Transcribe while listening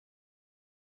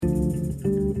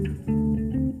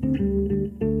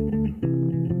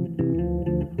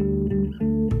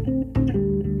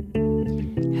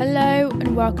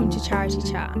and welcome to Charity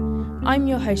Chat. I'm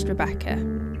your host Rebecca.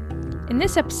 In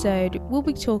this episode, we'll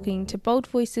be talking to Bold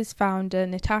Voices founder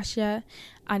Natasha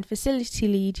and facility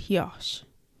lead Yosh.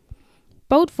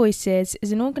 Bold Voices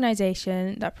is an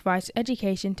organisation that provides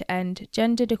education to end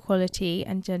gendered equality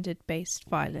and gender-based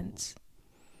violence.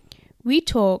 We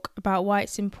talk about why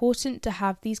it's important to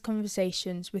have these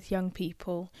conversations with young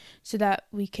people so that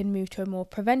we can move to a more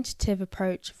preventative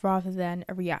approach rather than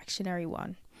a reactionary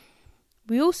one.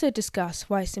 We also discuss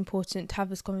why it's important to have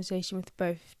this conversation with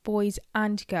both boys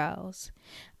and girls,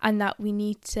 and that we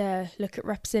need to look at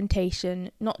representation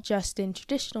not just in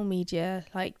traditional media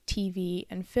like TV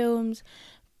and films,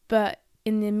 but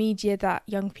in the media that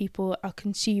young people are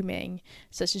consuming,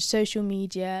 such as social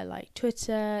media like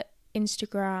Twitter,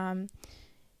 Instagram,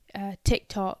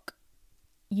 TikTok,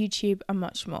 YouTube, and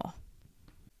much more.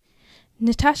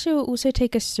 Natasha will also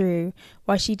take us through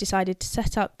why she decided to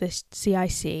set up this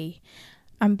CIC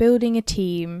and building a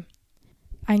team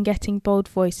and getting Bold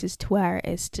Voices to where it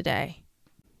is today.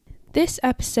 This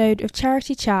episode of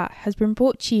Charity Chat has been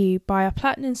brought to you by our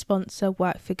platinum sponsor,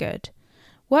 Work for Good.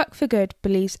 Work for Good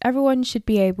believes everyone should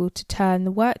be able to turn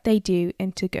the work they do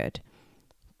into good.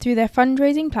 Through their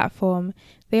fundraising platform,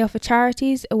 they offer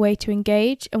charities a way to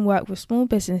engage and work with small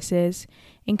businesses,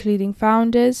 including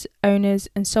founders, owners,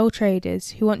 and sole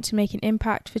traders who want to make an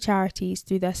impact for charities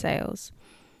through their sales.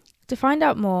 To find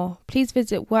out more, please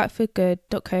visit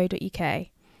workforgood.co.uk.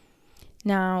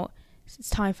 Now, it's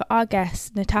time for our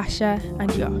guests, Natasha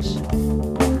and Yosh.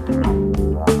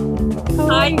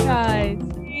 Hi guys.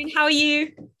 How are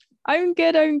you? I'm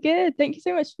good. Thank you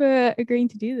so much for agreeing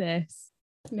to do this.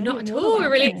 Not at all. We're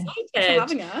really excited. Thanks for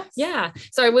having us. Yeah.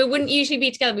 Sorry, we wouldn't usually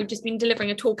be together. We've just been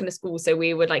delivering a talk in a school, so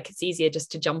we would it's easier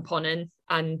just to jump on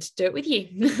and do it with you.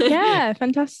 Yeah,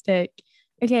 fantastic.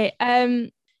 Okay.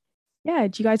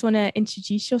 Do you guys want to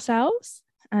introduce yourselves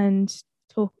and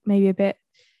talk maybe a bit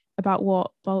about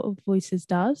what Bold Voices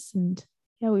does? And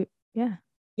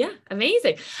Yeah,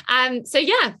 amazing.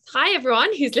 Hi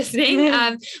everyone who's listening.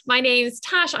 My name's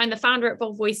Tash. I'm the founder at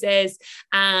Bold Voices,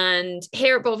 and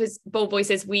here at Bold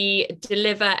Voices we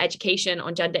deliver education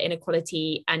on gender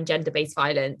inequality and gender-based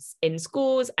violence in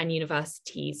schools and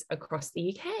universities across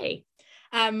the UK.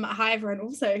 Hi everyone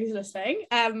also who's listening.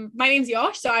 My name's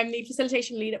Yosh, so I'm the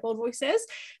facilitation lead at Bold Voices.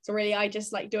 So really I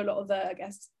just do a lot of the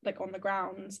on the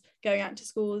ground, going out to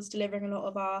schools, delivering a lot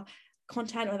of our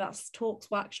content, whether that's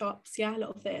talks, workshops, a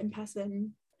lot of the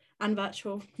in-person and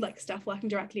virtual stuff, working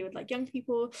directly with young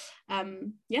people.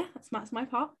 That's my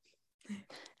part.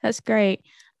 That's great.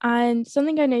 And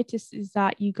something I noticed is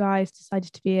that you guys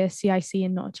decided to be a CIC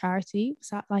and not a charity. Was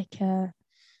that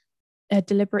a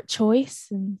deliberate choice?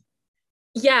 And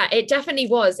yeah, it definitely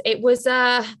was. It was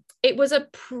a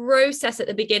process at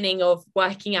the beginning of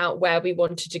working out where we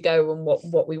wanted to go and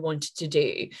what we wanted to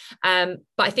do. But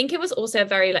I think it was also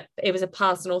it was a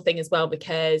personal thing as well,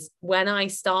 because when I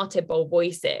started Bold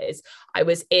Voices, I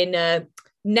was in a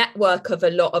network of a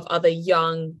lot of other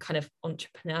young kind of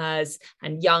entrepreneurs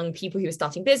and young people who were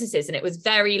starting businesses. And it was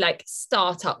very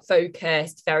startup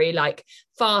focused, very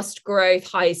fast growth,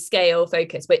 high scale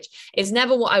focus, which is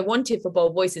never what I wanted for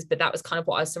Bold Voices, but that was kind of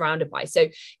what I was surrounded by. So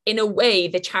in a way,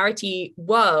 the charity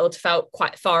world felt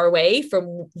quite far away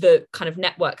from the kind of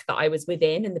network that I was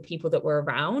within and the people that were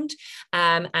around.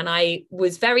 And I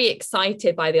was very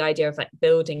excited by the idea of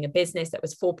building a business that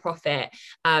was for profit,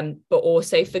 but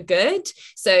also for good.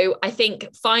 So I think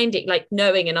finding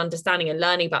knowing and understanding and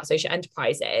learning about social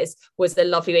enterprises was the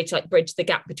lovely way to bridge the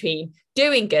gap between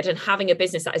doing good and having a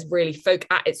business that is really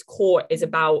at its core is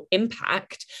about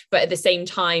impact, but at the same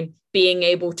time being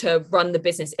able to run the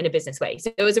business in a business way.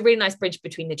 So it was a really nice bridge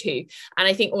between the two. And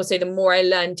I think also the more I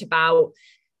learned about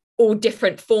all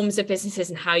different forms of businesses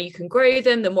and how you can grow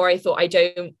them, the more I thought I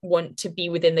don't want to be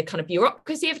within the kind of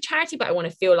bureaucracy of a charity, but I want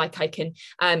to feel like I can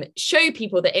show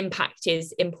people that impact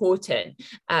is important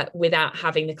without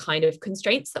having the kind of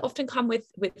constraints that often come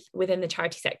within the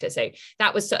charity sector. So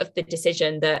that was sort of the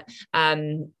decision that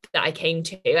I came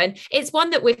to, and it's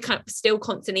one that we're kind of still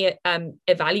constantly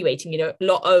evaluating. A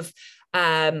lot of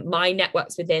my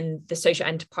networks within the social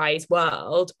enterprise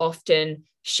world often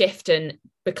shift and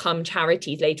become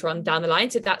charities later on down the line.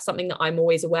 So that's something that I'm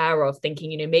always aware of,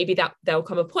 thinking, maybe that there'll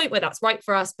come a point where that's right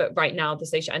for us, but right now the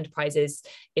social enterprise is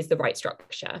the right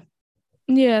structure.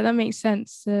 Yeah, that makes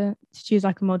sense to choose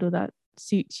a model that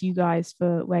suits you guys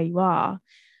for where you are.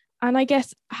 And I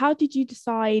guess, how did you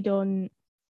decide on,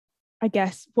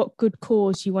 what good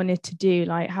cause you wanted to do?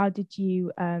 How did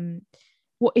you,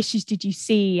 what issues did you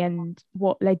see and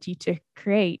what led you to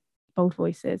create Bold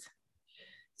Voices?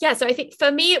 Yeah, so I think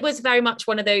for me, it was very much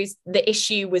one of those, the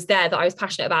issue was there that I was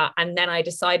passionate about. And then I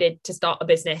decided to start a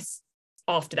business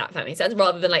after that, if that makes sense,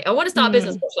 rather than like, I want to start a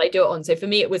business, what should I do it on? So for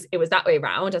me, it was that way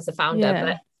around as a founder.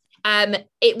 Yeah. But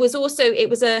it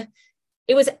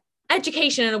was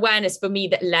education and awareness for me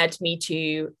that led me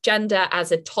to gender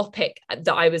as a topic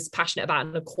that I was passionate about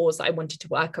and a cause that I wanted to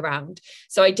work around.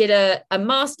 So I did a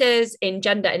master's in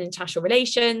gender and international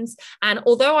relations. And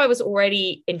although I was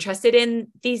already interested in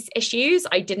these issues,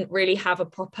 I didn't really have a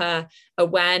proper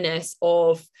awareness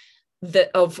of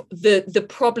the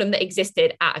problem that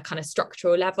existed at a kind of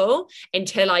structural level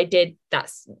until I did that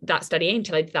studying,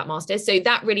 until I did that master's. So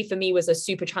that really for me was a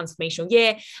super transformational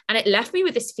year, and it left me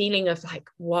with this feeling of like,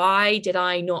 why did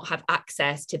I not have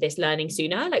access to this learning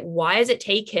sooner? Like, why has it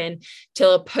taken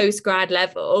till a post-grad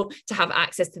level to have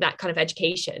access to that kind of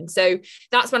education? So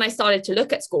that's when I started to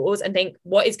look at schools and think,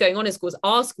 what is going on in schools?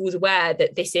 Are schools aware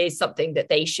that this is something that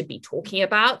they should be talking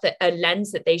about, that a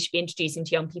lens that they should be introducing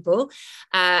to young people?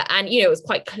 And it was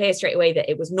quite clear straight away that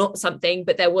it was not something,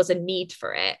 but there was a need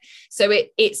for it. So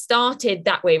it started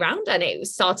that way around, and it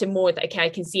started more that, okay, I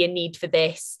can see a need for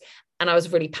this. And I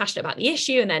was really passionate about the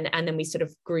issue. And then we sort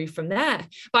of grew from there.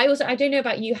 But I don't know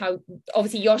about you, how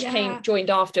obviously Yosh joined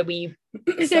after we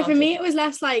started. So for me, it was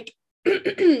less like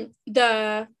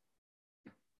the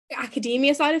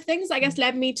academia side of things, I guess,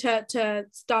 led me to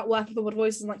start working for Bold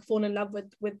Voices and like fall in love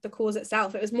with the cause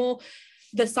itself. It was more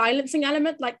the silencing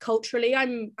element, like culturally,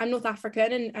 I'm North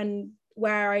African, and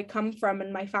where I come from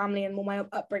and my family and my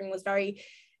upbringing was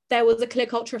there was a clear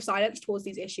culture of silence towards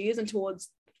these issues and towards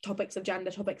topics of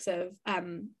gender, topics of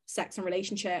sex and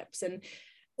relationships, and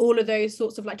all of those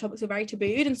sorts of like topics are very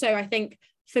tabooed. And so I think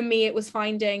for me, it was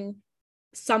finding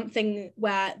something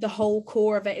where the whole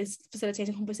core of it is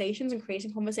facilitating conversations and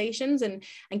creating conversations and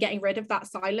getting rid of that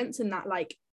silence and that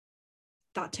like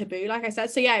that taboo, like I said.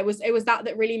 So yeah, it was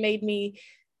that really made me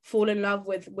fall in love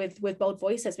with Bold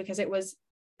Voices, because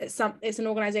it's an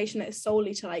organization that is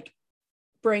solely to like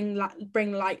bring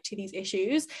light to these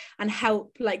issues and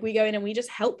help, like we go in and we just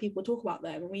help people talk about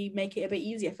them and we make it a bit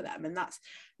easier for them. And that's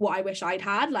what I wish I'd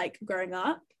had like growing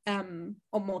up on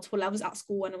multiple levels at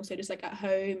school and also just like at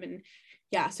home. And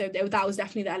yeah, so that was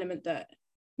definitely the element, that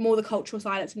more the cultural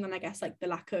silence, and then I guess like the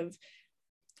lack of,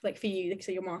 like for you,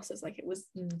 so your master's, like it was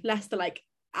less the like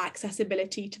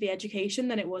accessibility to the education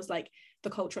than it was like the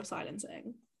cultural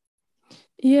silencing.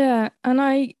 Yeah, and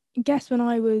I guess when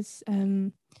I was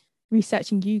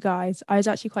researching you guys, I was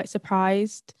actually quite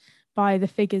surprised by the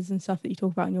figures and stuff that you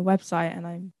talk about on your website, and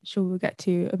I'm sure we'll get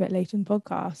to a bit later in the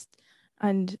podcast.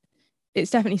 And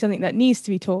it's definitely something that needs to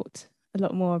be taught a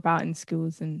lot more about in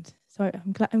schools, and so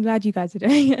I'm glad you guys are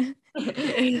doing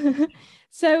it.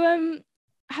 So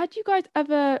had you guys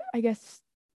ever, I guess,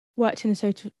 worked in a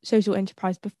social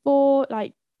enterprise before?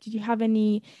 Like, did you have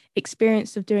any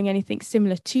experience of doing anything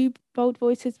similar to Bold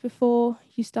Voices before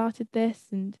you started this?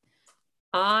 And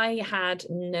I had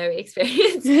no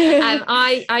experience.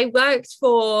 I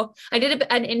did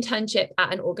an internship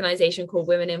at an organization called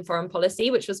Women in Foreign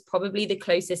Policy, which was probably the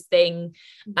closest thing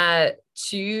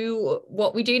to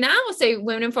what we do now. So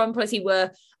Women in Foreign Policy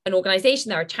were an organization,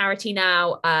 they're a charity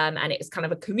now, and it was kind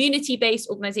of a community-based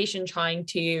organization trying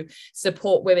to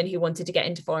support women who wanted to get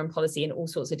into foreign policy in all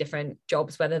sorts of different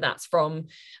jobs, whether that's from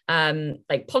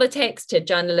like politics to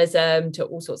journalism to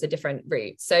all sorts of different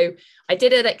routes. So I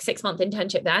did a like 6-month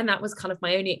internship there, and that was kind of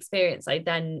my only experience. I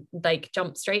then like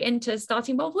jumped straight into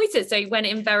starting Bold Voices. So I went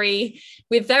in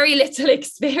with very little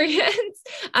experience,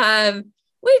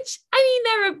 which I mean,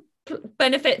 there are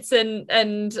benefits and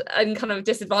kind of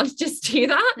disadvantages to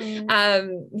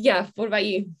that. What about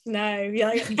you? No, yeah,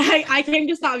 I came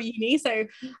just out of uni, so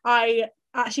I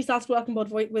actually started working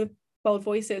with Bold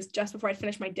Voices just before I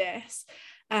finished my dis.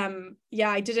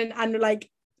 I didn't, and like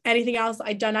anything else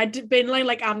I'd been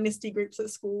like amnesty groups at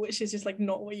school, which is just like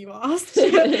not what you asked.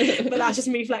 But that's just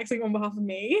me flexing on behalf of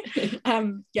me.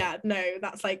 No,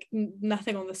 that's like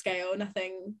nothing on the scale,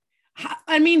 nothing.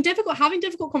 I mean, having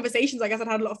difficult conversations, I guess I'd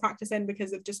had a lot of practice in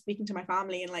because of just speaking to my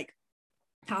family and like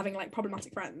having like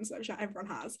problematic friends, which everyone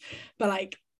has, but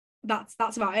like that's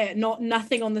about it.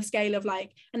 Nothing on the scale of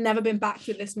like, I've never been back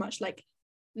with this much like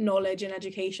knowledge and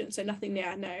education, so nothing.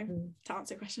 To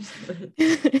answer your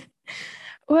question.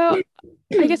 Well,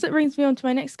 I guess it brings me on to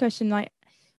my next question. Like,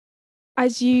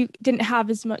 as you didn't have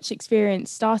as much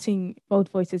experience starting Bold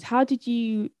Voices, how did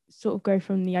you sort of go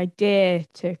from the idea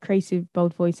to creative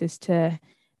Bold Voices to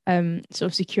sort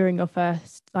of securing your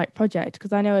first like project?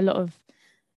 Because I know a lot of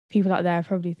people out there are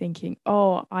probably thinking,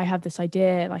 oh, I have this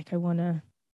idea, like I want to,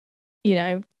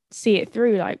 see it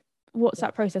through. Like, what's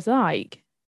that process like?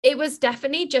 It was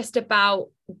definitely just about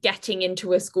getting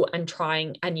into a school and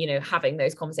trying and, you know, having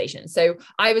those conversations. So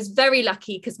I was very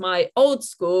lucky because my old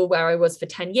school where I was for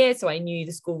 10 years, so I knew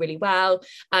the school really well,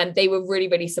 and they were really,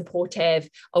 really supportive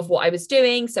of what I was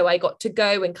doing. So I got to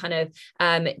go and kind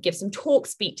of give some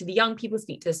talks, speak to the young people,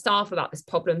 speak to the staff about this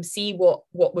problem, see what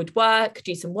would work,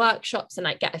 do some workshops, and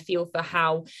like get a feel for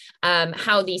how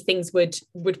these things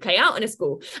would play out in a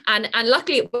school. And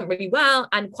luckily it went really well.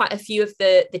 And quite a few of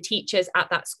the teachers at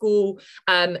that school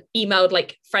emailed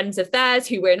like friends of theirs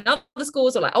who were in other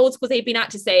schools or like old schools they'd been at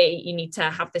to say, you need to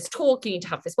have this talk, you need to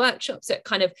have this workshop. So it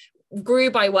kind of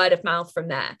grew by word of mouth from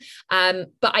there.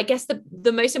 But I guess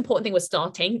the most important thing was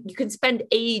starting. You can spend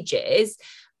ages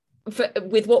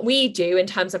with what we do in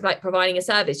terms of like providing a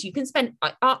service. You can spend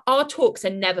our talks are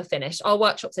never finished, our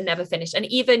workshops are never finished, and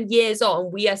even years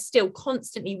on we are still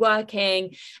constantly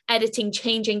working, editing,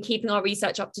 changing, keeping our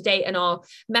research up to date and our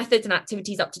methods and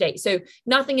activities up to date. So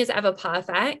nothing is ever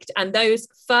perfect, and those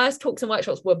first talks and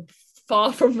workshops were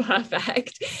far from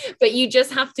perfect, but you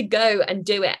just have to go and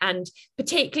do it. And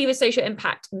particularly with social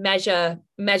impact, measure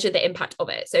the impact of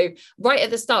it. So right at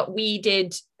the start, we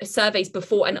did surveys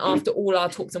before and after all our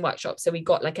talks and workshops. So we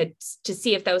got like to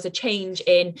see if there was a change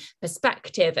in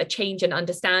perspective, a change in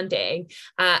understanding.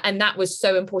 And that was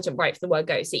so important right from the word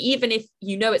go. So even if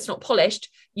you know it's not polished,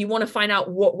 you want to find out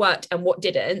what worked and what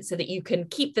didn't, so that you can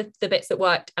keep the bits that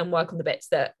worked and work on the bits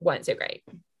that weren't so great.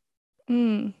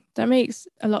 That makes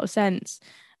a lot of sense.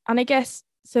 And I guess,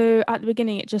 so at the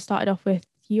beginning, it just started off with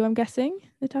you, I'm guessing,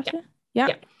 Natasha?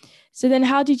 Yeah. So then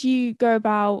how did you go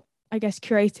about, I guess,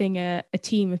 creating a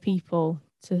team of people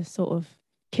to sort of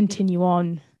continue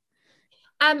on?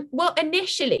 Well,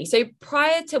 initially, so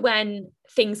prior to when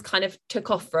things kind of took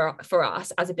off for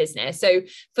us as a business, so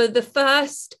for the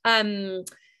first I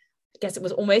guess it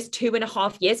was almost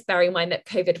 2.5 years, bearing in mind that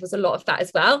COVID was a lot of that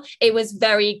as well. It was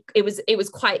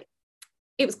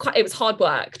hard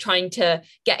work trying to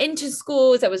get into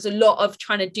schools. There was a lot of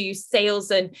trying to do sales,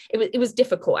 and it was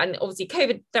difficult. And obviously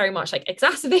COVID very much like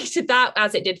exacerbated that,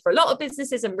 as it did for a lot of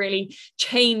businesses, and really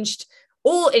changed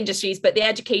all industries. But the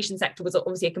education sector was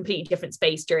obviously a completely different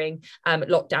space during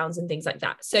lockdowns and things like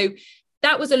that. So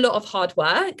that was a lot of hard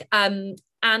work.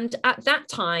 And at that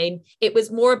time, it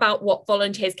was more about what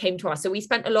volunteers came to us. So we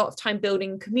spent a lot of time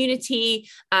building community,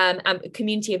 and a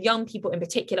community of young people in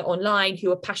particular online who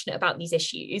were passionate about these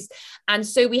issues. And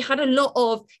so we had a lot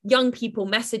of young people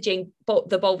messaging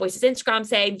the Bold Voices Instagram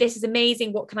saying, this is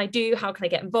amazing, what can I do? How can I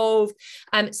get involved?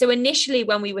 So initially,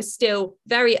 when we were still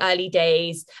very early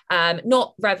days,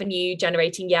 not revenue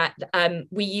generating yet,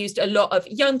 we used a lot of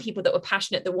young people that were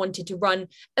passionate, that wanted to run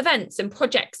events and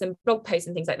projects and blog posts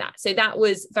and things like that. So that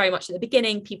was very much at the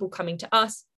beginning, people coming to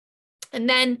us. And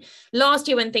then last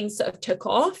year, when things sort of took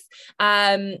off,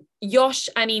 Yosh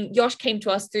came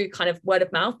to us through kind of word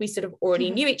of mouth. We sort of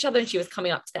already knew each other, and she was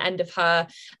coming up to the end of her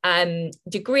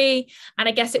degree. And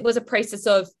I guess it was a process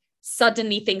of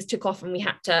suddenly things took off, and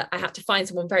I had to find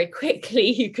someone very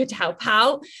quickly who could help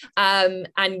out. And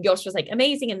Yosh was like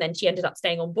amazing. And then she ended up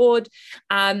staying on board.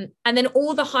 And then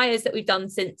all the hires that we've done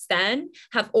since then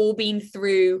have all been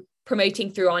through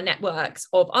promoting through our networks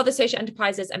of other social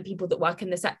enterprises and people that work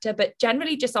in the sector, but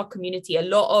generally just our community. A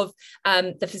lot of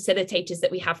the facilitators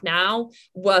that we have now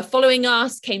were following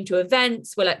us, came to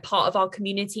events, were like part of our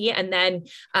community. And then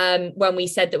when we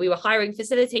said that we were hiring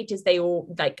facilitators, they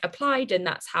all like applied, and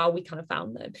that's how we kind of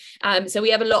found them. So we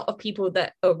have a lot of people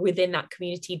that are within that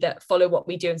community that follow what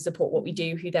we do and support what we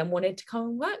do, who then wanted to come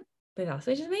and work with us,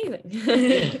 which is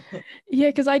amazing. Yeah,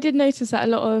 because I did notice that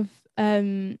a lot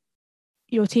of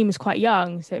your team is quite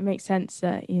young, so it makes sense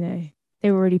that, you know,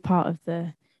 they were already part of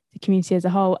the community as a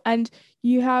whole. And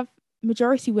you have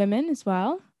majority women as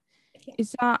well. Yeah.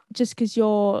 Is that just because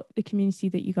the community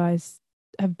that you guys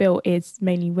have built is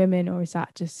mainly women, or is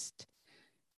that just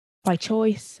by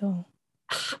choice? Or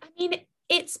I mean,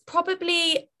 it's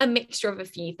probably a mixture of a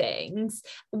few things.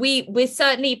 We're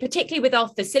certainly, particularly with our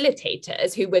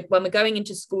facilitators, when we're going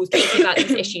into schools talking about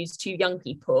these issues to young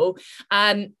people,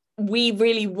 we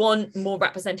really want more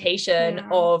representation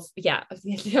of of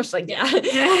men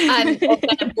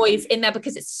and boys in there,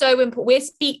 because it's so important.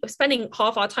 We're spending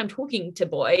half our time talking to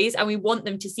boys, and we want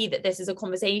them to see that this is a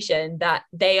conversation that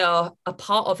they are a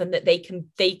part of, and that they can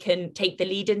take the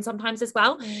lead in sometimes as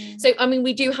well. So I mean,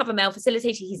 we do have a male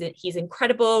facilitator. He's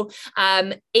incredible.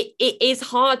 It is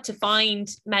hard to find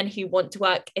men who want to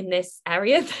work in this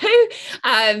area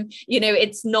though.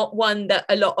 It's not one that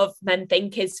a lot of men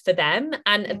think is for them,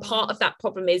 and part of that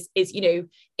problem is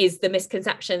the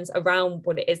misconceptions around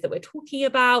what it is that we're talking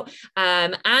about,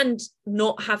 and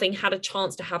not having had a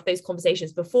chance to have those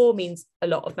conversations before means a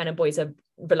lot of men and boys are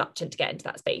reluctant to get into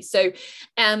that space. So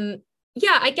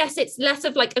yeah, I guess it's less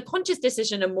of like a conscious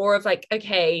decision and more of like,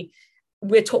 okay,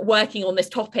 we're working on this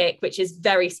topic, which is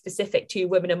very specific to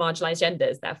women and marginalized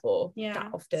genders. Therefore, that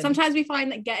often sometimes we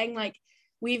find that getting like,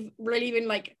 we've really been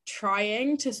like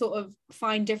trying to sort of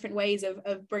find different ways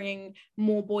of bringing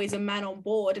more boys and men on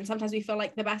board, and sometimes we feel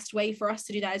like the best way for us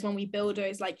to do that is when we build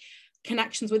those like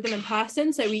connections with them in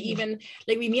person. So we even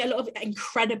like, we meet a lot of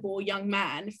incredible young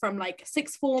men from like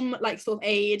sixth form like sort of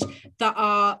age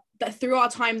that through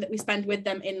our time that we spend with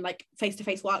them in like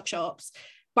face-to-face workshops,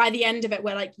 by the end of it,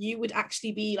 we're like, you would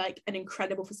actually be like an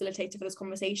incredible facilitator for this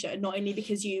conversation, not only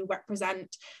because you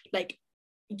represent like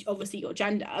obviously your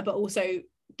gender, but also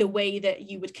the way that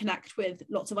you would connect with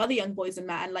lots of other young boys and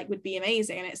men like would be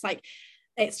amazing. And it's like,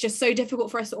 it's just so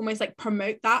difficult for us to almost like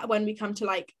promote that when we come to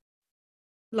like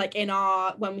in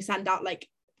our, when we send out like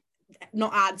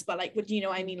not ads, but like, what do you know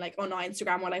what I mean, like on our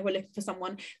Instagram, where like we're looking for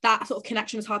someone, that sort of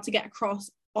connection is hard to get across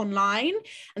online.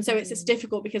 And so it's just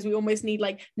difficult because we almost need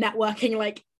like networking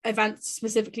like events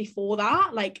specifically for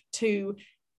that, like to,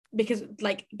 because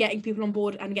like getting people on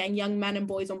board and getting young men and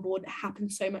boys on board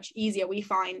happens so much easier, we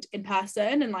find, in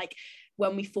person, and like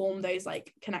when we form those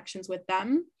like connections with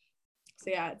them. So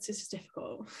yeah, it's just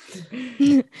difficult.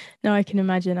 No, I can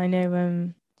imagine. I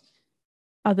know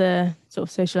other sort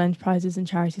of social enterprises and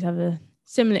charities have a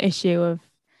similar issue of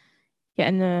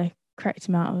getting the correct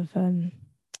amount of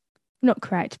not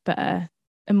correct, but a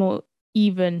more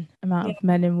even amount of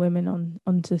men and women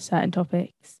onto certain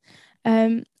topics.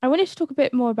 I wanted to talk a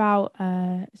bit more about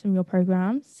some of your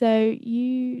programs. So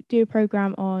you do a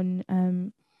program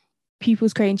on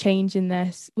pupils creating change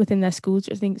within their schools,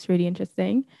 which I think is really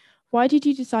interesting. Why did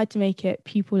you decide to make it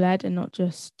pupil-led and not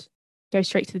just go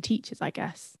straight to the teachers, I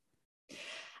guess?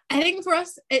 I think for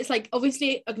us, it's like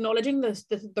obviously acknowledging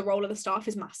the role of the staff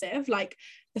is massive. Like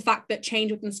the fact that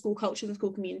change within school cultures and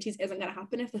school communities isn't going to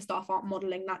happen if the staff aren't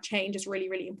modeling that change is really,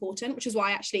 really important, which is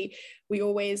why actually we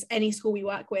always, any school we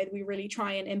work with, we really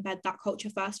try and embed that culture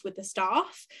first with the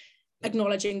staff,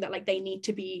 acknowledging that like they need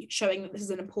to be showing that this is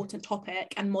an important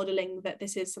topic and modeling that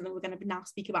this is something we're going to now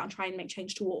speak about and try and make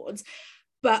change towards.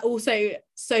 But also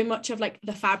so much of like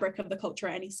the fabric of the culture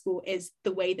at any school is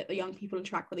the way that the young people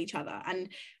interact with each other. And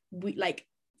we like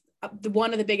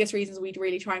one of the biggest reasons we'd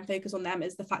really try and focus on them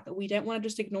is the fact that we don't want to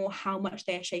just ignore how much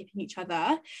they are shaping each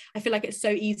other. I feel like it's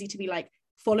so easy to be like,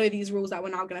 follow these rules that we're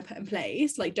now going to put in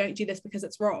place, like don't do this because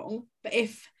it's wrong. But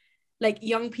if like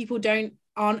young people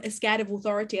aren't as scared of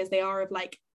authority as they are of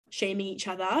like shaming each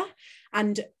other,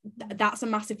 and that's a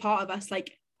massive part of us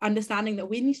like understanding that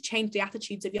we need to change the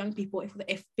attitudes of young people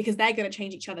if because they're going to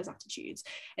change each other's attitudes.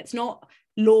 It's not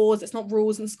laws, it's not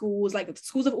rules in schools. Like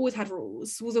schools have always had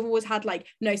rules, schools have always had like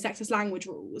no sexist language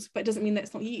rules, but it doesn't mean that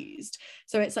it's not used.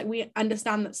 So it's like we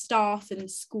understand that staff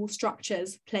and school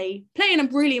structures play in a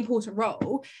really important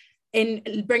role in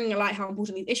bringing to light how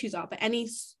important these issues are. But any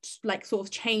like sort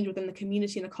of change within the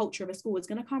community and the culture of a school is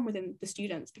going to come within the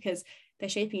students, because they're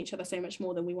shaping each other so much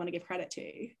more than we want to give credit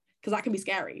to. Because that can be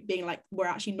scary, being like we're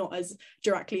actually not as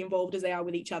directly involved as they are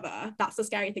with each other. That's the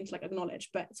scary thing to like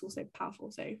acknowledge, but it's also powerful.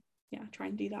 So yeah, try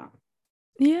and do that.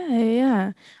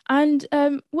 Yeah. And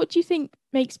what do you think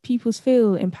makes pupils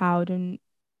feel empowered, and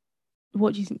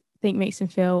what do you think makes them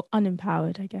feel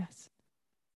unempowered, I guess?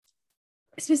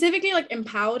 Specifically like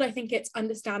empowered, I think it's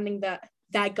understanding that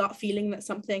their gut feeling that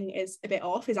something is a bit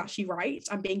off is actually right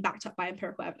and being backed up by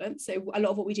empirical evidence. So a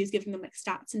lot of what we do is giving them like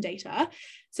stats and data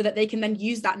so that they can then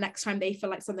use that next time they feel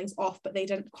like something's off, but they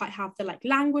don't quite have the like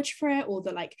language for it or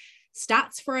the like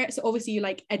stats for it. So obviously you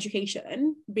like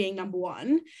education being number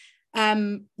one.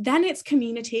 Then it's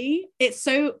community. It's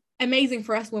so amazing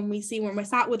for us when we're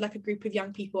sat with like a group of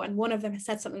young people and one of them has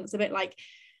said something that's a bit like,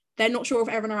 they're not sure if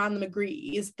everyone around them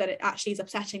agrees that it actually is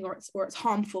upsetting or it's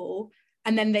harmful.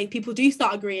 And then people do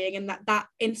start agreeing, and that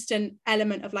instant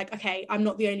element of like, okay, I'm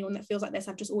not the only one that feels like this,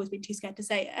 I've just always been too scared to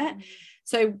say it.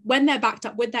 So when they're backed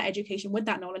up with that education, with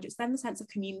that knowledge, it's then the sense of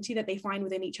community that they find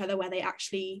within each other where they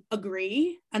actually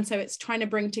agree. And so it's trying to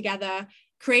bring together,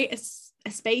 create a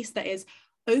space that is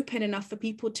open enough for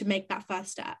people to make that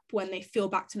first step when they feel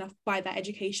backed enough by their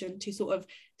education to sort of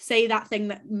say that thing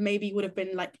that maybe would have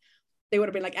been like, they would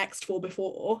have been like X'd for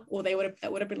before, or that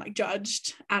would have been like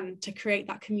judged, and to create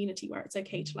that community where it's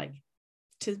okay to like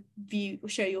to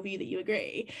show your view that you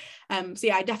agree. So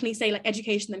yeah, I definitely say like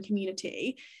education and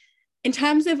community. In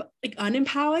terms of like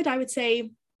unempowered, I would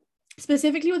say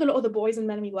specifically with a lot of the boys and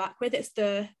men we work with, it's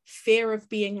the fear of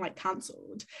being like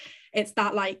cancelled. It's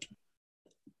that like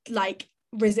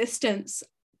resistance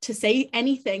to say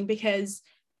anything, because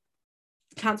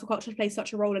cancel culture plays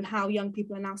such a role in how young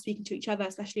people are now speaking to each other,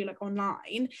 especially like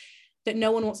online, that no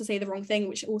one wants to say the wrong thing,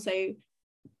 which also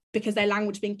because their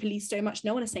language is being policed so much,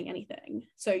 no one is saying anything.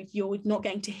 So you're not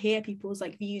getting to hear people's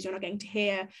like views. You're not getting to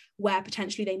hear where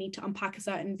potentially they need to unpack a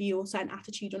certain view or certain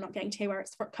attitude. You're not getting to hear where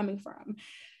it's coming from.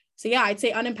 So yeah, I'd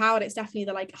say unempowered, it's definitely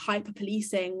the like hyper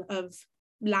policing of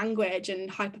language and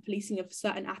hyper policing of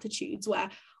certain attitudes, where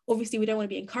obviously we don't want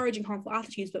to be encouraging harmful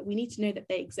attitudes, but we need to know that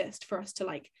they exist for us to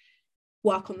like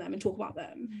work on them and talk about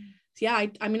them. So yeah,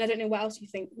 I mean, I don't know what else you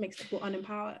think makes people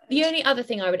unempowered. The only other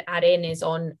thing I would add in is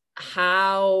on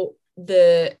how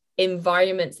the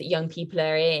environments that young people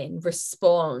are in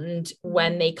respond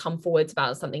when they come forwards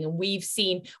about something. And we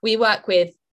work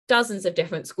with dozens of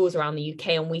different schools around the UK,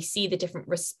 and we see the different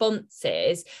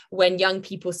responses when young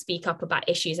people speak up about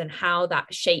issues and how that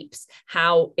shapes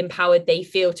how empowered they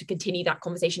feel to continue that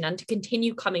conversation and to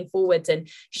continue coming forwards and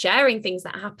sharing things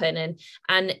that happen.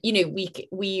 And you know,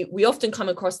 we often come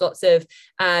across lots of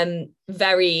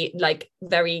very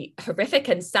horrific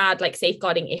and sad like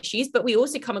safeguarding issues, but we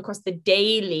also come across the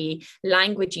daily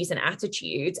language use and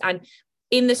attitudes. And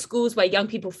in the schools where young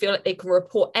people feel like they can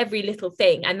report every little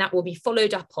thing and that will be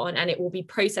followed up on and it will be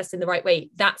processed in the right way,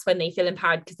 that's when they feel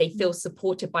empowered, because they feel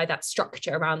supported by that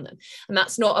structure around them. And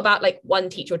that's not about like one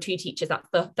teacher or two teachers,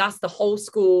 that's the whole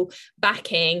school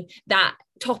backing that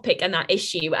topic and that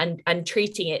issue and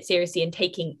treating it seriously and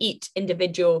taking each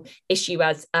individual issue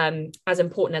as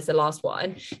important as the last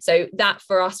one. So that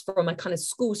for us, from a kind of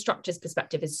school structures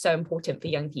perspective, is so important for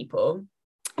young people.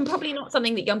 And probably not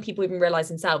something that young people even realize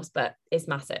themselves, but is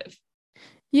massive.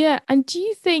 Yeah. And do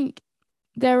you think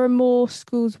there are more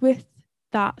schools with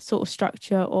that sort of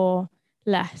structure or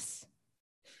less?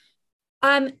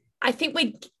 I think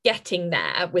we're getting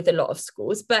there with a lot of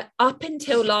schools, but up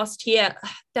until last year,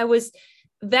 there was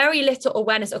very little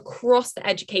awareness across the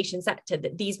education sector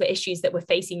that these were issues that were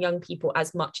facing young people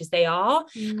as much as they are.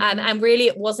 And really,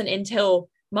 it wasn't until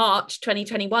March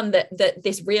 2021 that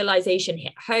this realization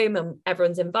hit home, and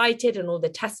everyone's invited, and all the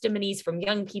testimonies from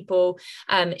young people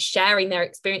sharing their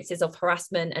experiences of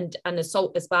harassment and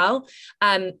assault as well.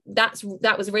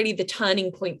 That was really the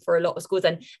turning point for a lot of schools.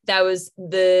 And there was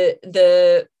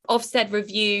the Ofsted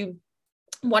review,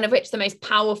 one of which the most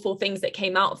powerful things that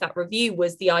came out of that review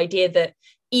was the idea that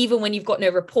even when you've got no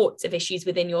reports of issues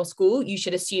within your school, you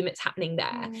should assume it's happening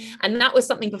there. And that was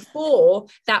something before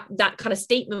that kind of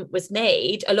statement was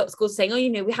made. A lot of schools saying, oh, you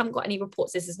know, we haven't got any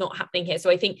reports, this is not happening here. So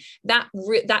I think that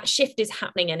shift is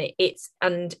happening,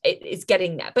 and it's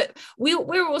getting there. But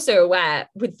we're also aware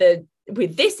with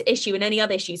this issue and any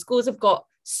other issue, schools have got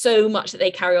so much that they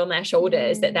carry on their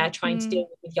shoulders that they're trying to deal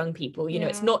with young people. You know,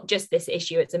 it's not just this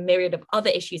issue, it's a myriad of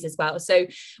other issues as well. So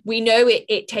we know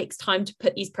it takes time to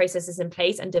put these processes in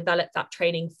place and develop that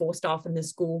training for staff in the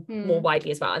school more widely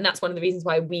as well. And that's one of the reasons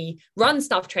why we run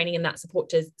staff training and that support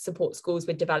to support schools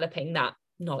with developing that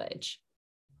knowledge.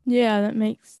 Yeah, that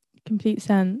makes complete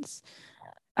sense.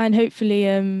 And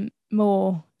hopefully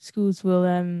more schools will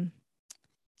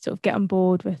sort of get on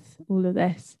board with all of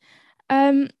this.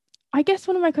 I guess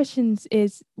one of my questions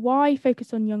is, why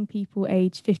focus on young people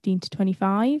aged 15 to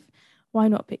 25? Why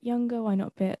not a bit younger? Why not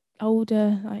a bit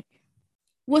older?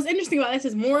 What's interesting about this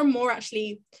is more and more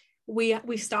actually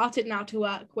we've started now to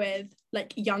work with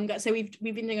like younger. So we've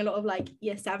been doing a lot of like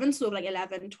year 7, sort of like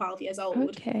 11, 12 years old.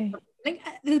 Okay. I think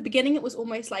at the beginning it was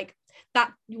almost like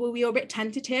that we were a bit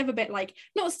tentative, a bit like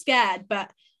not scared, but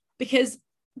because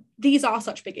these are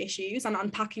such big issues, and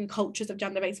unpacking cultures of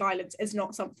gender-based violence is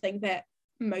not something that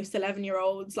most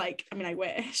 11-year-olds, like, I mean, I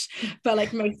wish, but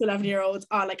like most 11-year-olds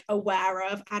are like aware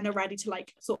of and are ready to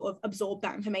like sort of absorb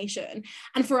that information.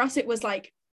 And for us, it was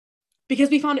like,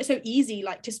 because we found it so easy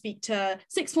like to speak to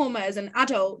sixth formers and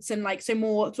adults, and like so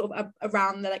more sort of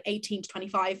around the like 18 to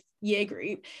 25 year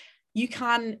group, you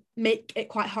can make it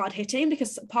quite hard hitting,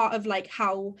 because part of like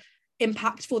how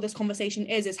impactful this conversation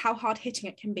is how hard hitting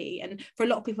it can be. And for a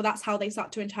lot of people, that's how they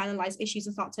start to internalize issues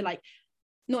and start to like,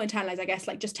 not internalize, I guess,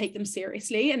 like just take them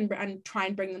seriously and try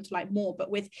and bring them to like more.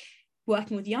 But with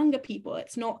working with younger people,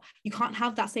 it's not, you can't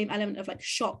have that same element of like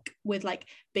shock with like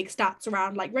big stats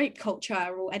around like rape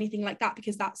culture or anything like that,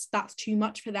 because that's too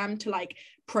much for them to like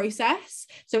process.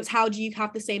 So it's how do you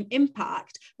have the same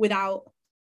impact without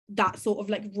that sort of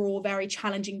like raw, very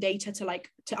challenging data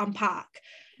to unpack.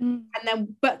 And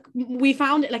then, but we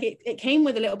found it like it came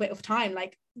with a little bit of time.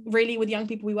 Like really with young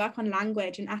people, we work on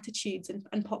language and attitudes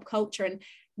and pop culture, and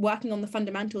working on the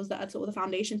fundamentals that are sort of the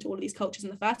foundation to all of these cultures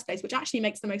in the first place, which actually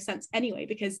makes the most sense anyway,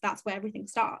 because that's where everything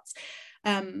starts.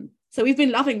 So we've been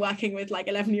loving working with like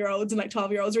 11-year-olds and like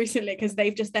 12-year-olds recently, because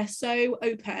they're so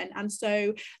open, and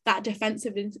so that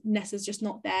defensiveness is just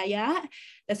not there yet.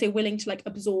 They're so willing to like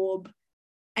absorb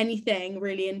anything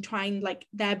really, and trying, like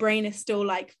their brain is still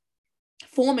like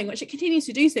forming, which it continues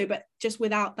to do so, but just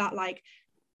without that like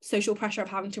social pressure of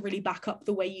having to really back up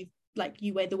the way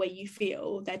the way you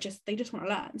feel. They just want to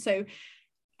learn. So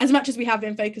as much as we have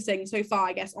been focusing so far,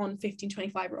 I guess, on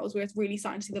 15-25-year-olds, we're really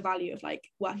starting to see the value of like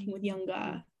working with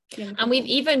younger and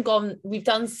we've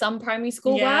done some primary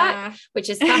school work, which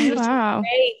is fabulous. Wow.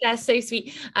 They're so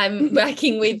sweet.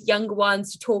 Working with younger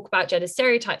ones to talk about gender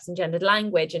stereotypes and gendered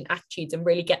language and attitudes, and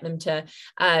really get them to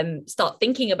start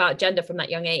thinking about gender from that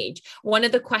young age. One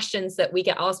of the questions that we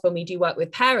get asked when we do work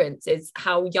with parents is,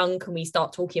 how young can we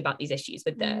start talking about these issues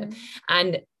with them?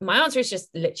 And my answer is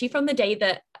just literally from the day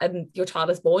that your child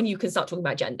is born, you can start talking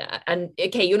about gender. And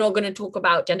okay, you're not going to talk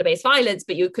about gender-based violence,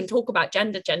 but you can talk about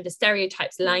gender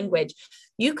stereotypes, language.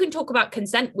 You can talk about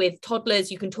consent with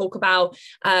toddlers. You can talk about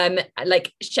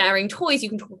like sharing toys. You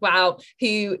can talk about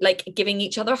who, like, giving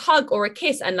each other a hug or a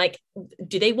kiss, and like,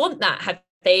 do they want that? Have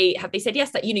they said yes?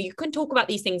 That, you can talk about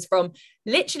these things from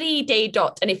literally day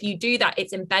dot. And if you do that,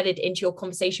 it's embedded into your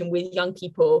conversation with young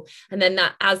people. And then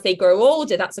that, as they grow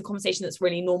older, that's a conversation that's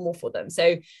really normal for them.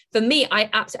 So for me,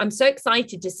 I'm so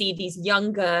excited to see these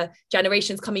younger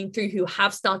generations coming through who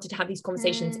have started to have these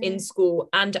conversations in school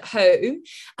and at home,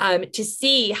 to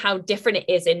see how different it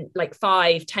is in like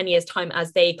 5-10 years time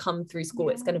as they come through school.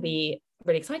 It's going to be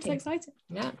really exciting. So exciting.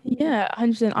 Yeah,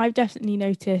 100%. I've definitely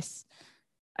noticed,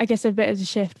 I guess, a bit of a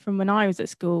shift from when I was at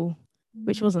school,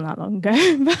 which wasn't that long ago,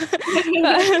 but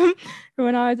from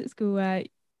when I was at school, where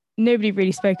nobody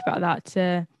really spoke about that,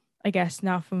 to, I guess,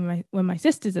 now from when my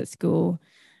sister's at school,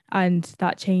 and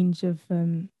that change of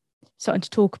starting to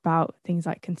talk about things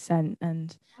like consent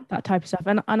and that type of stuff.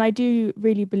 And I do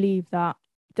really believe that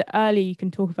the earlier you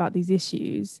can talk about these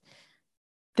issues,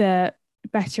 the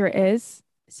better it is.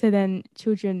 So then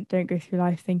children don't go through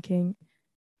life thinking,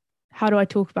 how do I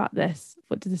talk about this?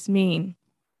 What does this mean?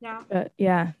 Yeah. But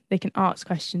yeah, they can ask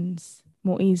questions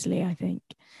more easily, I think.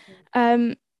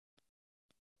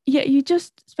 Yeah, you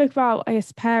just spoke about, I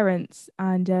guess, parents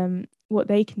and what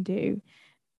they can do.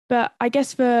 But I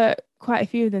guess for quite a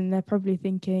few of them, they're probably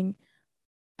thinking,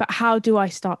 but how do I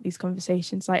start these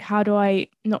conversations? Like, how do I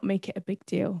not make it a big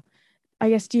deal? I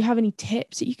guess, do you have any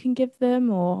tips that you can give them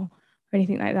or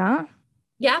anything like that?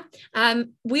 Yeah.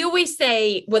 We always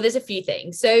say, well, there's a few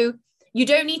things. So you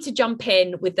don't need to jump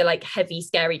in with the like heavy,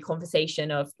 scary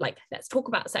conversation of like, let's talk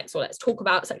about sex, or let's talk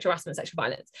about sexual harassment, sexual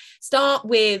violence. Start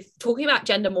with talking about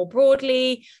gender more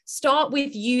broadly. Start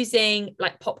with using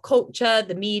like pop culture,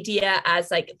 the media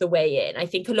as like the way in. I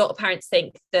think a lot of parents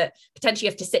think that potentially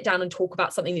you have to sit down and talk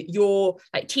about something that your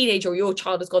like teenager or your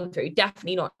child has gone through.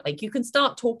 Definitely not. Like, you can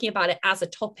start talking about it as a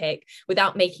topic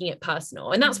without making it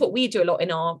personal. And that's what we do a lot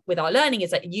with our learning,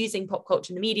 is like using pop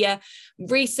culture and the media.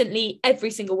 Recently,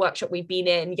 every single workshop we've been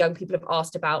in, young people have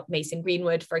asked about Mason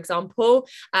Greenwood, for example,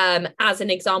 as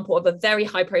an example of a very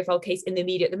high profile case in the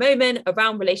media at the moment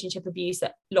around relationship abuse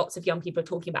that lots of young people are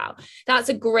talking about. That's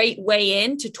a great way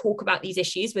in to talk about these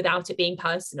issues without it being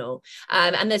personal.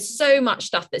 And there's so much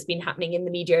stuff that's been happening in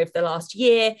the media over the last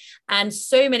year, and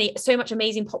so much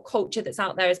amazing pop culture that's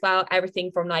out there as well. Everything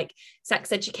from like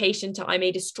sex education to I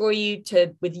May Destroy You,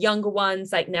 to with younger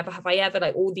ones like Never Have I Ever,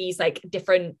 like all these like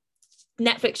different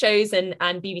Netflix shows and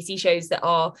BBC shows that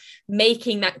are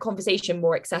making that conversation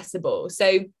more accessible.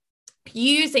 So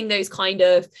using those kind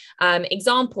of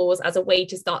examples as a way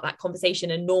to start that conversation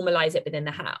and normalize it within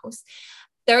the house.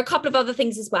 There are a couple of other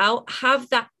things as well. Have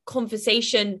that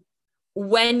conversation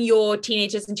when your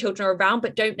teenagers and children are around,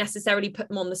 but don't necessarily put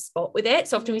them on the spot with it.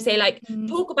 So often we say like,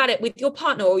 talk about it with your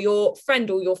partner or your friend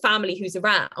or your family who's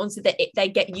around, so that they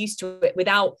get used to it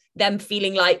without them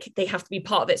feeling like they have to be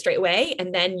part of it straight away.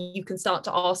 And then you can start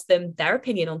to ask them their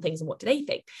opinion on things and what do they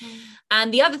think.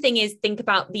 And the other thing is, think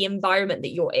about the environment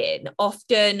that you're in.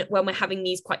 Often when we're having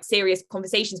these quite serious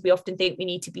conversations, we often think we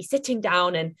need to be sitting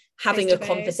down and having a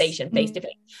conversation face to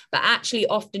face, but actually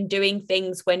often doing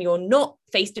things when you're not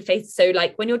face to face. So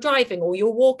like when you're driving or you're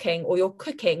walking or you're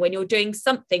cooking, when you're doing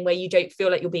something where you don't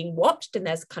feel like you're being watched and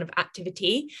there's kind of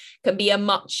activity, can be a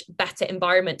much better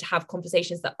environment to have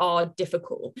conversations that are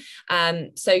difficult.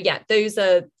 So yeah, those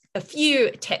are a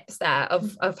few tips there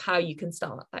of how you can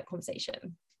start that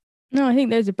conversation. No, I think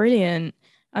those are brilliant.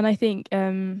 And I think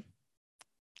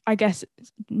I guess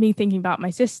me thinking about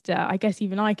my sister, I guess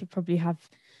even I could probably have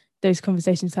those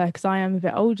conversations with her, because I am a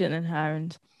bit older than her,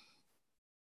 and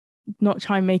not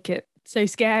try and make it so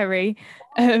scary.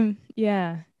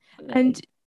 Yeah. And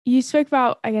you spoke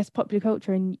about, I guess, popular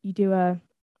culture, and you do a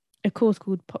course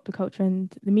called Popular Culture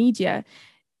and the Media.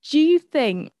 Do you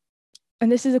think,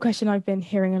 and this is a question I've been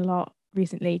hearing a lot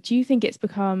recently, do you think it's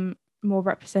become more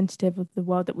representative of the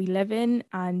world that we live in?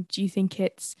 And do you think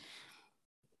it's,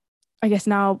 I guess,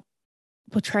 now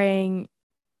portraying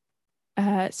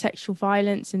sexual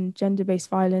violence and gender-based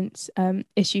violence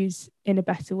issues in a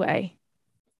better way?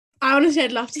 I honestly,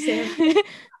 I'd love to see it.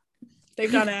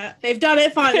 They've done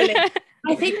it finally.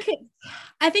 I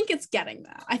think it's getting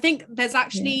there. I think there's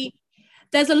actually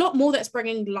there's a lot more that's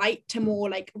bringing light to more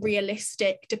like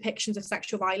realistic depictions of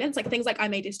sexual violence, like things like I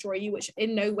May Destroy You, which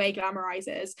in no way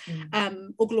glamorizes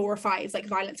or glorifies like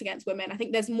violence against women. I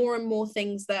think there's more and more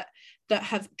things that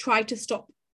have tried to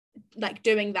stop like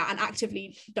doing that and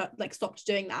actively like stopped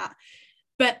doing that.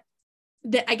 But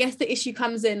I guess the issue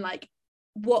comes in like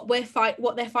what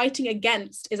they're fighting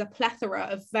against is a plethora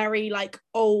of very like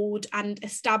old and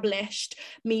established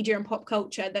media and pop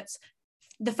culture that's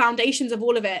the foundations of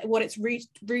all of it. What it's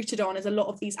rooted on is a lot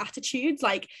of these attitudes,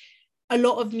 like a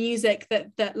lot of music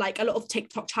that like a lot of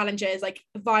TikTok challenges, like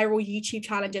viral YouTube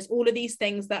challenges, all of these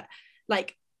things that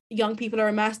like young people are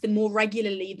immersed in more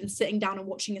regularly than sitting down and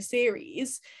watching a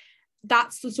series.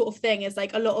 That's the sort of thing, is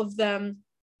like a lot of the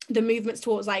movements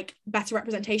towards like better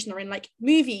representation are in like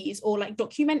movies or like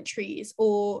documentaries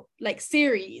or like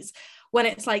series, when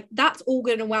it's like that's all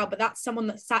good and well, but that's someone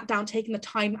that sat down taking the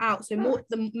time out. So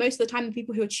most of the time the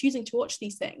people who are choosing to watch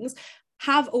these things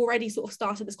have already sort of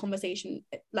started this conversation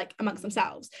like amongst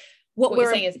themselves. What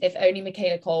we're saying is, if only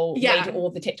Michaela Cole made all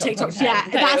the TikToks,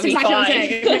 content, that's exactly what I'm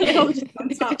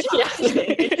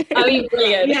saying. I mean,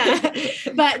 brilliant. Yeah,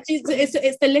 but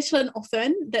it's the little and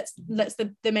often that's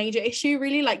the major issue,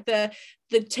 really. Like the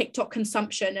TikTok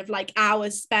consumption of like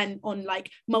hours spent on like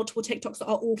multiple TikToks that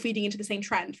are all feeding into the same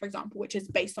trend, for example, which is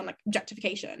based on like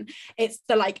objectification. It's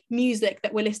the like music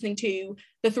that we're listening to,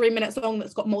 the 3 minutes long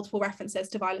that's got multiple references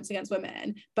to violence against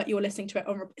women, but you're listening to it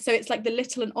on. So it's like the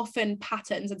little and often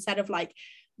patterns instead of like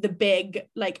the big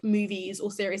like movies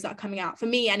or series that are coming out, for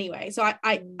me anyway. So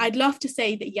I'd love to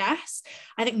say that yes,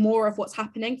 I think more of what's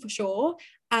happening for sure,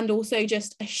 and also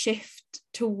just a shift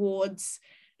towards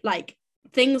like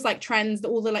things like trends,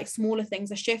 all the like smaller things,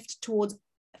 a shift towards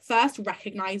first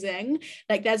recognizing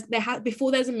like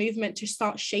before there's a movement to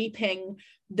start shaping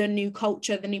the new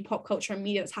culture, the new pop culture and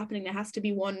media that's happening, there has to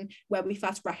be one where we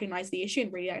first recognize the issue.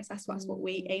 And really, I guess that's what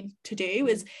we aim to do.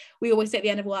 Is we always say at the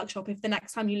end of a workshop, if the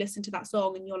next time you listen to that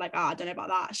song and you're like, I don't know about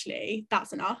that, actually,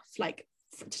 that's enough like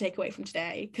to take away from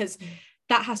today, because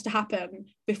that has to happen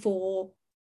before.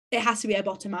 It has to be a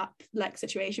bottom-up like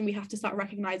situation. We have to start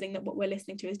recognizing that what we're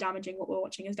listening to is damaging, what we're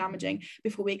watching is damaging,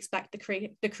 before we expect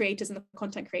the creators and the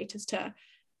content creators to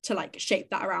like shape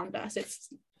that around us.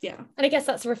 And I guess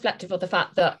that's reflective of the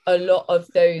fact that a lot of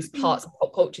those parts of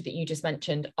pop culture that you just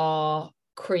mentioned are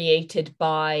created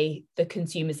by the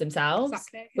consumers themselves,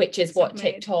 which is what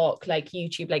TikTok, like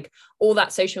YouTube, like all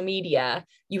that social media,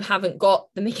 you haven't got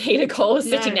the Michaela Cole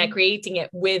sitting there creating it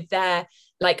with their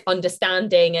like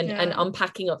understanding and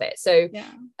unpacking of it. So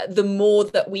the more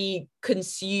that we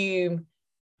consume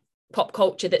pop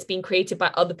culture that's been created by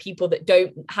other people that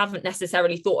haven't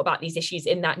necessarily thought about these issues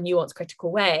in that nuanced,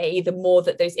 critical way, the more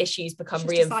that those issues become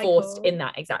reinforced in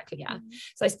that. Exactly.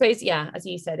 So I suppose as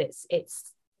you said,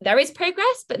 it's there is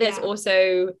progress, but there's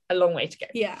also a long way to go.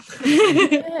 Do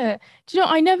you know,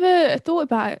 I never thought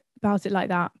about it like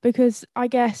that, because I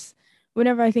guess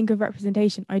whenever I think of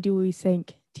representation, I do always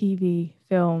think TV,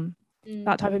 film,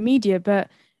 that type of media. But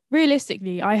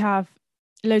realistically, I have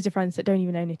loads of friends that don't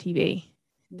even own a TV.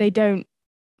 They don't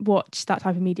watch that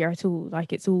type of media at all.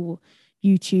 Like, it's all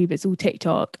YouTube, it's all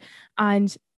TikTok.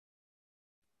 And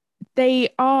they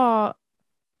are,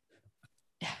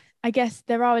 I guess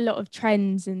there are a lot of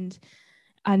trends and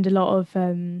a lot of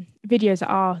videos that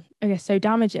are, I guess, so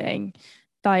damaging.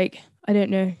 Like, I don't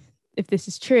know if this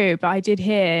is true, but I did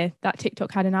hear that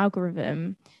TikTok had an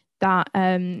algorithm that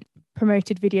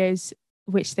promoted videos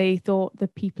which they thought the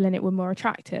people in it were more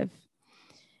attractive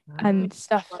and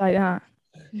stuff like that.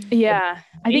 I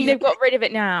think they've got rid of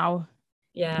it now.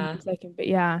 And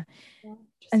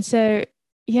so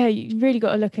you really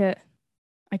got to look at,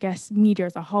 I guess, media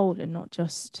as a whole and not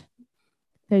just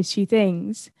those two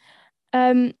things.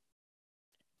 I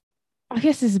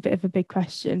guess this is a bit of a big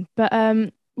question, but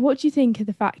what do you think are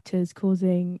the factors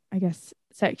causing, I guess,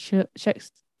 sexual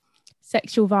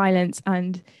violence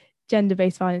and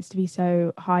gender-based violence to be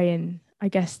so high in, I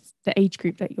guess, the age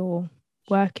group that you're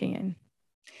working in?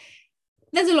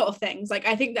 There's a lot of things. Like,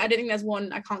 I don't think there's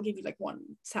one, I can't give you like one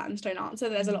set in stone answer.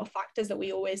 There's a lot of factors that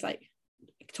we always like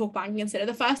talk about and consider.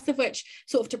 The first of which,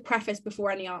 sort of to preface before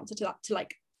any answer to that, to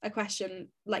like a question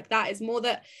like that, is more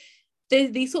that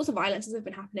these sorts of violences have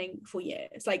been happening for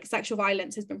years. Like, sexual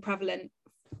violence has been prevalent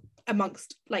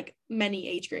amongst like many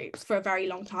age groups for a very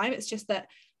long time. It's just that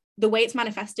the way it's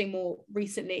manifesting more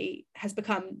recently has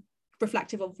become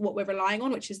reflective of what we're relying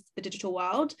on, which is the digital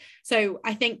world. So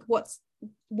I think what's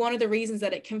one of the reasons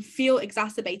that it can feel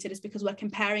exacerbated is because we're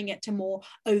comparing it to more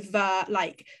overt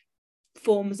like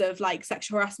forms of like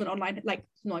sexual harassment online, like,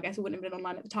 no, I guess it wouldn't have been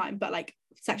online at the time, but like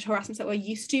sexual harassment that we're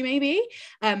used to, maybe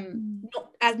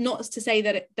not to say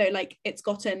that it's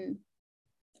gotten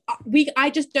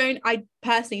I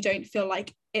personally don't feel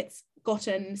like it's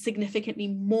gotten significantly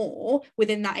more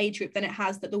within that age group than it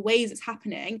has, that the ways it's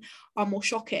happening are more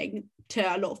shocking to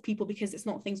a lot of people because it's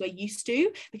not things we're used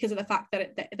to, because of the fact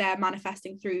that they're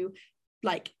manifesting through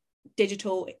like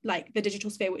digital, like the digital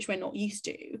sphere, which we're not used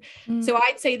to. So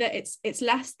I'd say that it's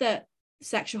less that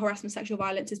sexual harassment, sexual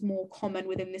violence is more common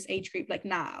within this age group like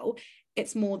now.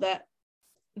 It's more that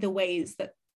the ways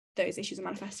that those issues are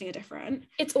manifesting are different.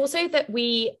 It's also that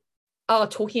we are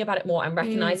talking about it more and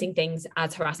recognizing things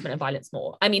as harassment and violence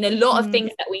more. I mean, a lot of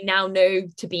things that we now know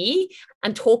to be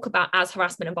and talk about as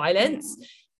harassment and violence,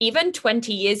 even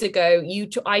 20 years ago,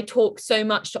 I talk so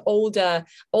much to older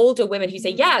women who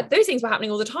say, yeah, those things were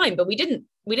happening all the time, but we didn't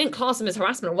class them as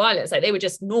harassment or violence. Like, they were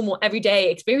just normal everyday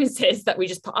experiences that we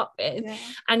just put up with.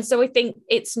 And so I think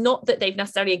it's not that they've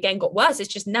necessarily again got worse.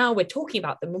 It's just now we're talking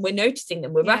about them and we're noticing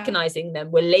them, we're recognizing them,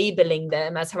 we're labeling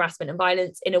them as harassment and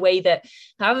violence in a way that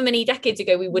however many decades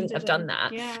ago we wouldn't have done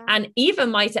that. And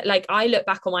even I look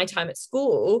back on my time at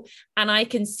school and I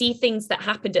can see things that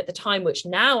happened at the time which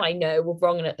now I know were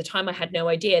wrong, and at the time I had no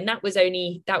idea, and that was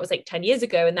like 10 years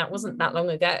ago, and that wasn't that long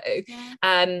ago.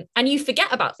 And you forget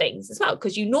about things as well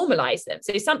because you normalize them.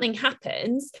 So something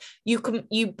happens,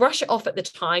 you brush it off at the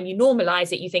time, you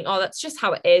normalize it, you think, oh, that's just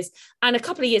how it is, and a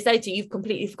couple of years later you've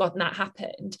completely forgotten that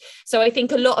happened. So I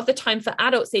think a lot of the time for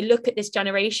adults, they look at this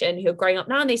generation who are growing up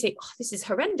now and they say, oh, this is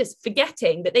horrendous,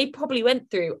 forgetting that they probably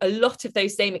went through a lot of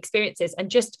those same experiences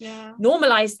and just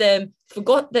normalized them,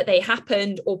 forgot that they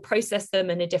happened, or processed them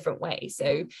in a different way.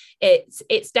 So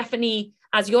it's definitely,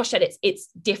 as Yosh said, it's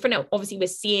different. Obviously, we're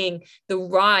seeing the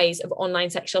rise of online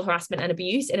sexual harassment and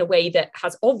abuse in a way that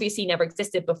has obviously never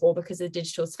existed before because of the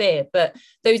digital sphere. But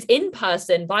those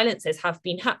in-person violences have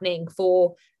been happening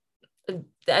for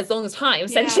as long as time,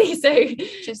 essentially. So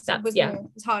just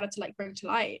it's harder to like bring to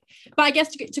light. But I guess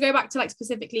to go back to like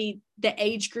specifically the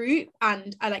age group,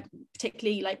 and I like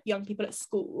particularly like young people at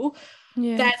school,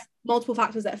 there's multiple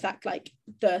factors that affect like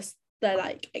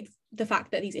the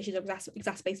fact that these issues are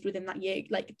exacerbated within that year,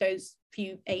 like those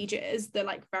few ages, the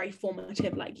like very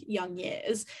formative like young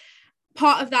years.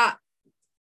 Part of that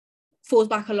falls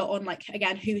back a lot on like,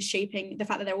 again, who's shaping the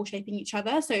fact that they're all shaping each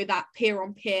other. So that peer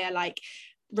on peer like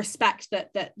respect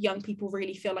that young people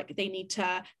really feel like they need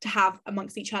to have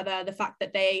amongst each other, the fact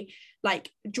that they like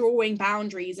drawing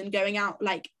boundaries and going out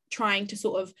like trying to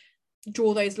sort of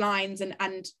draw those lines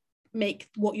and make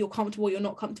what you're comfortable, you're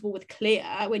not comfortable with clear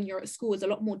when you're at school is a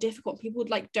lot more difficult. People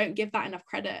like don't give that enough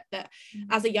credit, that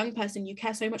as a young person you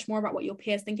care so much more about what your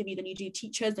peers think of you than you do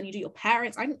teachers, than you do your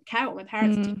parents. I didn't care what my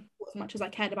parents did as much as I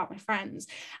cared about my friends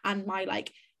and my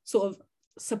like sort of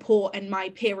support and my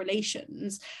peer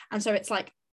relations. And so it's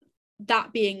like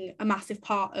that being a massive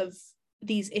part of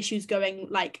these issues going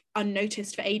like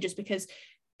unnoticed for ages, because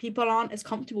people aren't as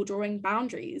comfortable drawing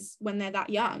boundaries when they're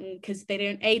that young, because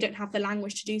they don't have the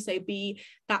language to do so. B,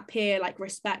 that peer like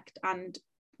respect and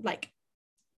like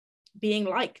being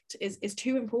liked is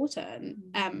too important,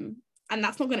 and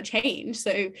that's not going to change.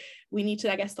 So we need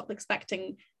to, I guess, stop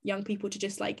expecting young people to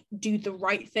just like do the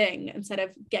right thing instead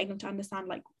of getting them to understand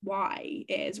like why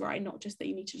it is right, not just that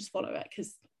you need to just follow it,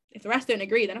 because if the rest don't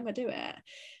agree, they're not going to do it.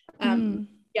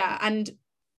 And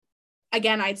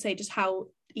again, I'd say just how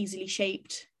easily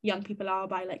shaped young people are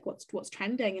by like what's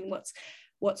trending and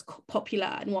what's popular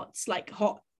and what's like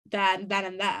hot then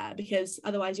and there, because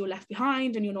otherwise you're left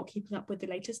behind and you're not keeping up with the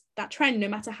latest that trend, no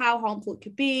matter how harmful it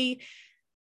could be.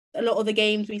 A lot of the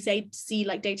games we see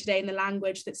like day to day in the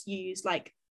language that's used,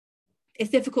 like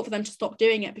it's difficult for them to stop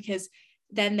doing it, because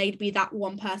then they'd be that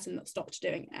one person that stopped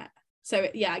doing it. So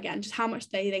yeah, again, just how much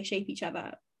they shape each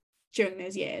other during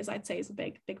those years, I'd say is a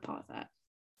big part of that.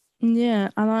 Yeah,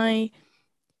 and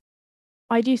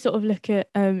I do sort of look at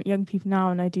young people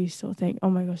now, and I do sort of think, oh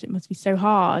my gosh, it must be so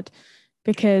hard,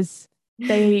 because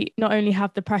they not only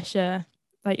have the pressure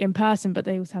like in person, but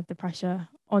they also have the pressure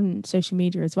on social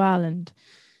media as well, and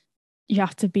you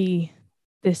have to be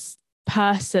this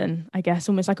person, I guess,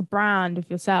 almost like a brand of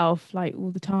yourself, like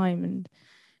all the time, and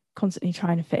constantly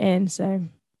trying to fit in. So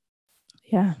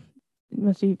yeah, it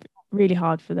must be really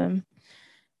hard for them.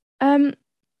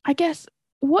 I guess,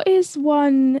 what is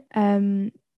one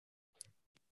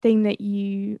thing that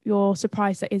you're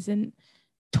surprised that isn't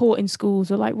taught in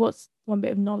schools, or like what's one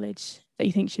bit of knowledge that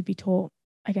you think should be taught,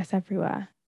 I guess, everywhere?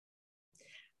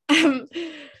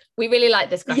 We really like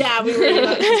this question. Yeah, we really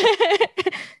like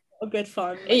this. a good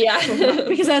fun.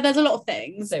 Because there's a lot of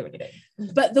things. So many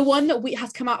things. But the one that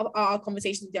has come out of our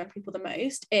conversations with young people the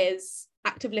most is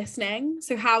active listening.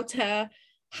 So how to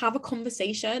have a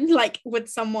conversation like with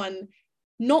someone,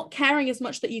 not caring as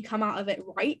much that you come out of it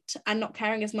right, and not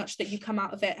caring as much that you come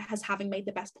out of it as having made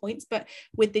the best points, but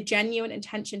with the genuine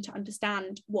intention to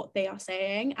understand what they are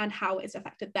saying and how it's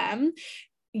affected them.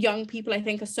 Young people, I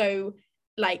think, are so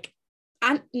like,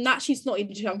 and naturally it's not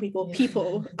even just young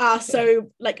people are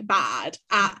so like bad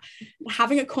at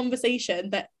having a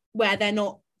conversation where they're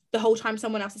not, the whole time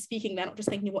someone else is speaking, they're not just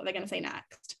thinking of what they're going to say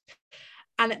next.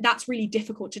 And that's really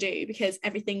difficult to do, because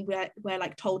everything we're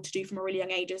like told to do from a really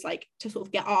young age is like to sort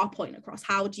of get our point across.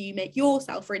 How do you make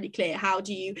yourself really clear? How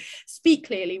do you speak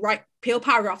clearly? Write pure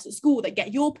paragraphs at school that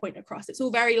get your point across. It's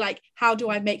all very like, how do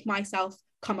I make myself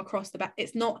come across the best?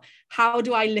 It's not, how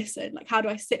do I listen? Like, how do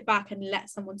I sit back and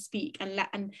let someone speak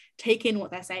and take in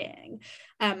what they're saying?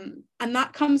 And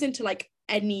that comes into like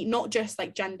any, not just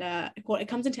like gender equality, it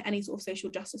comes into any sort of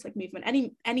social justice like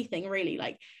movement, anything really,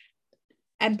 like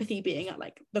empathy being at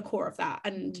like the core of that.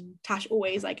 And Tash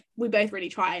always, like, we both really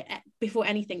try before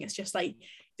anything. It's just like, if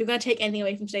you're going to take anything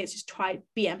away from today, it's just try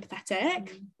be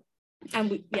empathetic.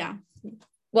 And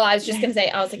well, I was just going to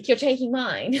say, I was like, you're taking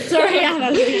mine. Sorry.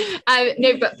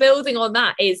 No, but building on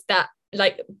that is that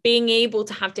like being able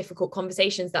to have difficult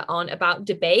conversations that aren't about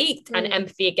debate, and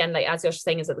empathy, again, like as you're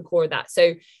saying, is at the core of that.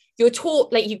 So you're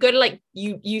taught, like, you've got to like,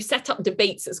 you set up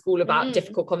debates at school about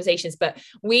difficult conversations, but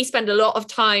we spend a lot of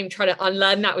time trying to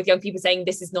unlearn that with young people, saying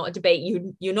this is not a debate.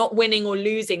 You're not winning or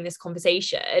losing this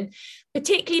conversation,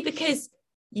 particularly because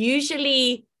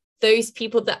usually those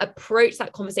people that approach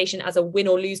that conversation as a win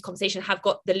or lose conversation have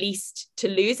got the least to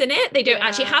lose in it. They don't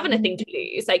actually have anything to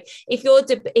lose. Like if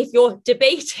you're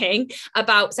debating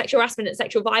about sexual harassment and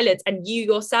sexual violence, and you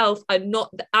yourself are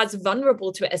not as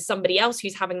vulnerable to it as somebody else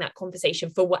who's having that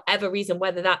conversation for whatever reason,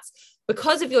 whether that's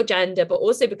because of your gender, but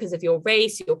also because of your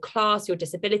race, your class, your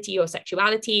disability, your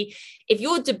sexuality. If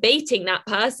you're debating that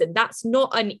person, that's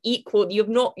not an equal, you're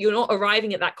not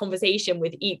arriving at that conversation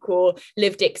with equal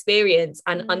lived experience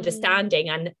and understanding,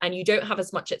 and you don't have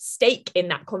as much at stake in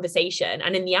that conversation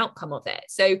and in the outcome of it.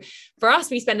 So for us,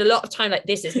 we spend a lot of time like,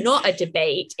 this is not a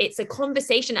debate, it's a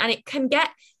conversation, and it can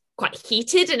get quite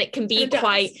heated, and it can be it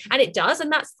does,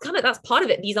 and that's part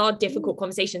of it. These are difficult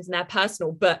conversations and they're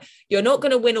personal, but you're not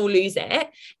going to win or lose it.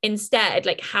 Instead,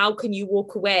 like, how can you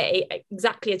walk away,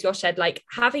 exactly as Josh said, like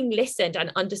having listened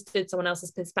and understood someone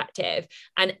else's perspective?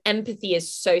 And empathy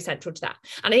is so central to that.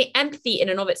 And I think empathy in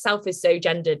and of itself is so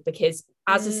gendered, because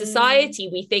as a society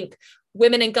we think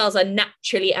women and girls are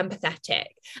naturally empathetic,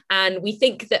 and we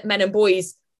think that men and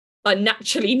boys are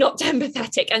naturally not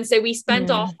empathetic. And so we spend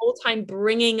our whole time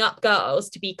bringing up girls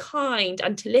to be kind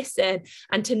and to listen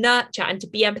and to nurture and to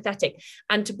be empathetic.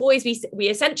 And to boys, we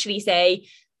essentially say,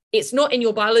 it's not in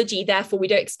your biology, therefore we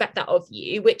don't expect that of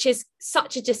you, which is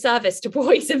such a disservice to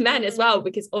boys and men as well,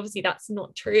 because obviously that's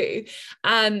not true.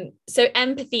 So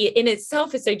empathy in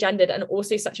itself is so gendered, and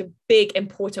also such a big,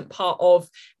 important part of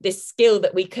this skill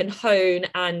that we can hone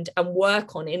and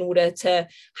work on in order to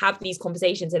have these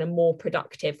conversations in a more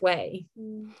productive way.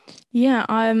 Yeah,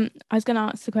 I was going to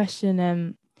ask the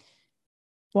question,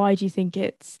 why do you think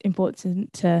it's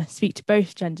important to speak to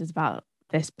both genders about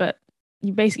this? But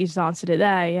you basically just answered it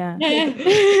there.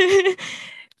 Yeah.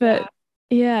 But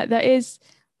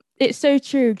it's so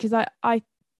true, because I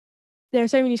there are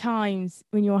so many times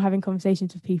when you're having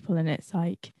conversations with people and it's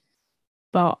like,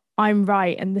 but I'm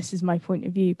right and this is my point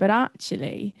of view, but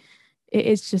actually it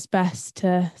is just best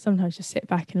to sometimes just sit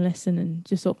back and listen and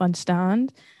just sort of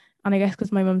understand. And I guess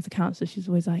because my mum's a counsellor, she's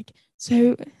always like,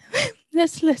 so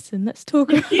let's listen, let's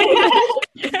talk about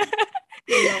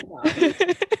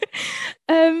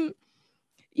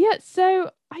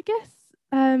so I guess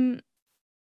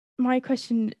my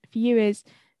question for you is,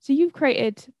 so you've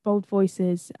created Bold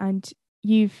Voices and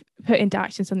you've put into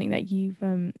action something that you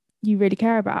really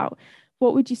care about.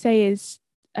 What would you say is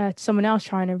to someone else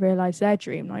trying to realize their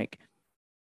dream? Like,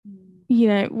 you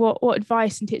know, what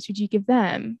advice and tips would you give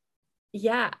them?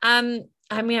 Yeah.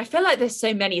 I mean, I feel like there's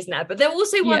so many, isn't there? But there are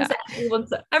also ones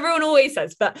that everyone always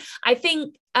says. But I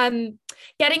think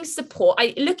getting support,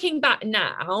 looking back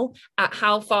now at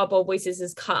how far Bold Voices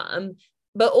has come,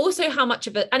 but also how much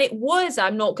of it, and it was,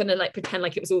 I'm not going to like pretend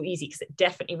like it was all easy, because it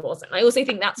definitely wasn't. I also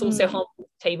think that's also harmful to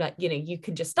say, like, you know, you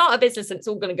can just start a business and it's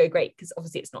all going to go great, because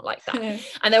obviously it's not like that.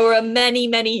 And there were many,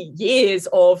 many years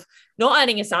of not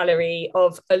earning a salary,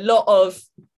 of a lot of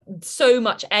so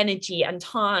much energy and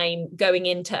time going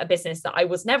into a business that I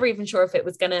was never even sure if it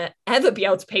was going to ever be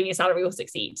able to pay me a salary or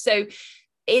succeed. So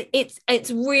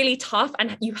it's really tough,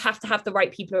 and you have to have the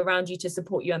right people around you to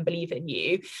support you and believe in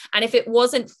you. And if it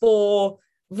wasn't for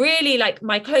really like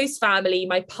my close family,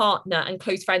 my partner and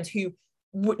close friends who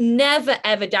never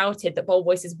ever doubted that Bold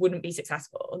Voices wouldn't be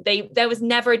successful, there was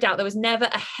never a doubt, there was never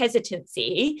a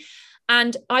hesitancy.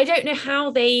 And I don't know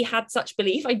how they had such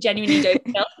belief. I genuinely don't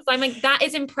know, because I'm like, that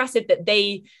is impressive that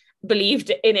they believed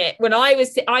in it when I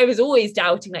was always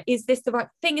doubting, like, is this the right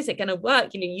thing, is it going to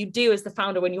work? You know, you do as the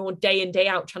founder when you're day in day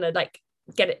out trying to like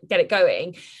get it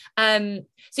going.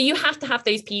 So you have to have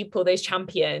those people, those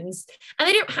champions, and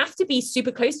they don't have to be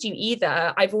super close to you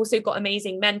either. I've also got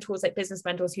amazing mentors, like business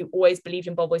mentors, who always believed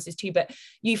in Bold Voices too, but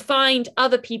you find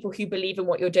other people who believe in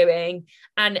what you're doing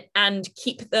and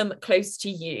keep them close to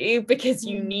you, because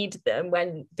you need them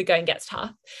when the going gets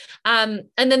tough. And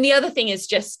then the other thing is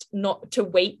just not to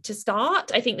wait to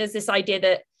start. I think there's this idea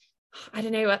that, I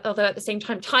don't know, although at the same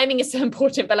time, timing is so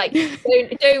important, but like,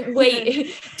 don't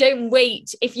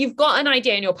wait. If you've got an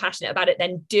idea and you're passionate about it,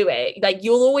 then do it. Like,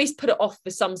 you'll always put it off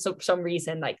for some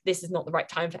reason, like this is not the right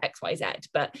time for XYZ,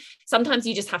 but sometimes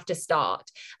you just have to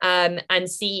start, and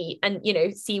see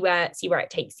where it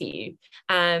takes you.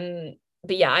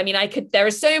 But yeah, I mean, there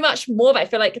is so much more, but I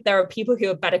feel like there are people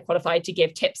who are better qualified to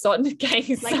give tips on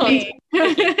getting started.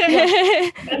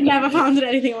 I've never founded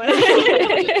anything on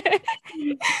it.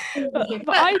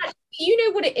 but you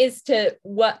know what it is to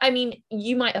work. I mean,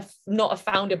 you might have not have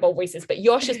founded Bold Voices, but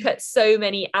Yosh has put so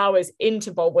many hours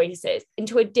into Bold Voices,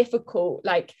 into a difficult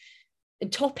like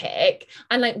topic.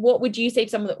 And like, what would you say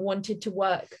to someone that wanted to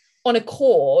work on a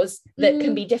cause that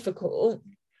can be difficult?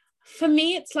 For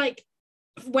me, it's like,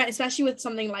 especially with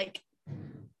something like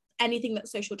anything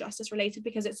that's social justice related,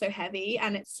 because it's so heavy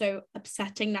and it's so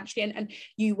upsetting naturally, and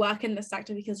you work in the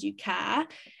sector because you care,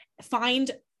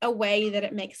 find a way that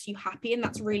it makes you happy. And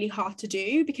that's really hard to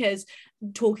do, because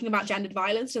talking about gendered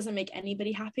violence doesn't make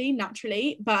anybody happy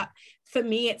naturally. But for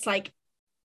me, it's like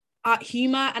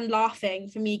humor and laughing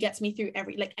for me gets me through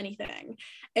anything.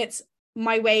 It's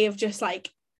my way of just like,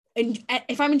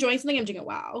 if I'm enjoying something, I'm doing it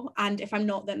well, and if I'm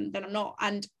not, then I'm not.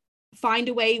 And find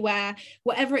a way where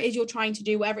whatever it is you're trying to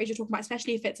do, whatever it is you're talking about,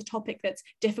 especially if it's a topic that's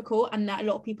difficult and that a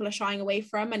lot of people are shying away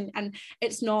from, and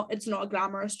it's not a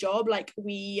glamorous job. Like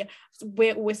we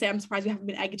always say, I'm surprised we haven't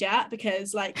been egged yet,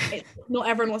 because like not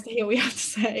everyone wants to hear what we have to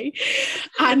say,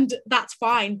 and that's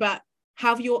fine, but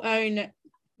have your own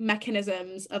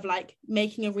mechanisms of like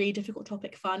making a really difficult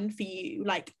topic fun for you.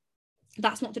 Like,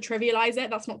 that's not to trivialize it,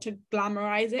 that's not to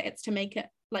glamorize it, it's to make it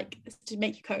like, to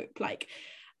make you cope. Like,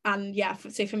 and yeah,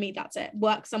 so for me, that's it.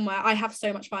 Work somewhere. I have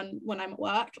so much fun when I'm at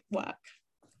work.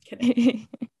 Kidding.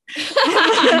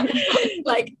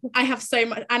 Like, I have so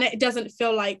much, and it doesn't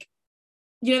feel like,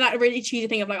 you know, that really cheesy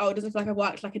thing of like, oh, it doesn't feel like I've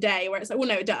worked like a day, where it's like, well,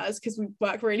 no, it does, because we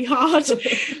work really hard.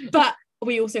 But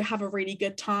we also have a really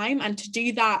good time. And to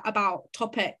do that about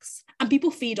topics, and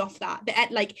people feed off that,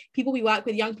 like people we work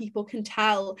with, young people, can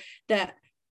tell that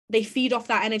they feed off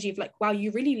that energy of like, wow,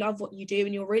 you really love what you do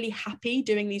and you're really happy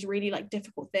doing these really like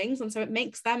difficult things. And so it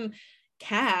makes them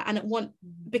care and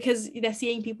because they're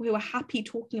seeing people who are happy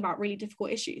talking about really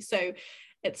difficult issues. So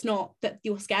it's not that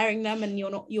you're scaring them, and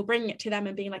you're bringing it to them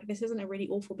and being like, this isn't a really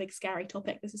awful big scary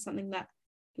topic, this is something that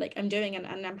like I'm doing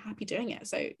and I'm happy doing it.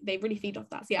 So they really feed off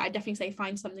that. So yeah, I definitely say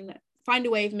find a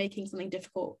way of making something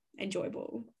difficult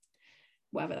enjoyable,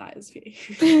 whatever that is for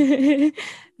you.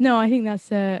 No, I think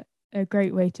that's a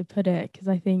great way to put it, because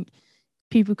I think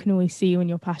people can always see when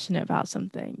you're passionate about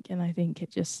something, and I think it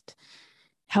just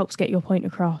helps get your point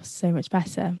across so much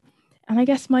better. And I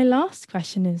guess my last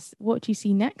question is, what do you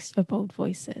see next for Bold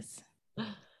Voices?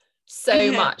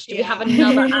 So much. Do we have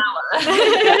another hour?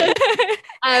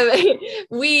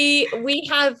 We're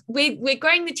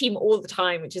growing the team all the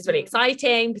time, which is really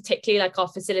exciting, particularly like our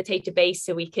facilitator base,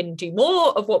 so we can do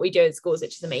more of what we do in schools,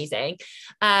 which is amazing.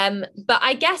 But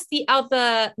I guess the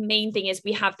other main thing is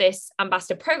we have this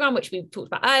ambassador program, which we talked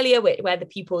about earlier, where the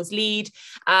pupils lead,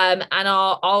 and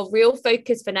our real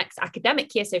focus for next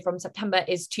academic year, so from September,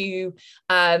 is to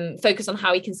focus on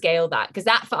how we can scale that, because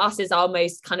that for us is our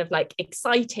most kind of like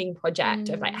exciting project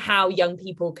of like how young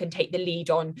people can take the lead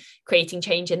on creating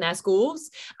change in their schools.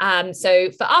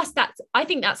 So for us, I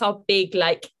think that's our big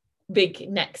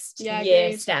next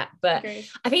year step. But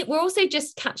I think we're also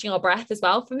just catching our breath as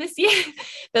well from this year.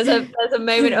 there's a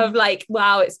moment of like,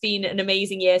 wow, it's been an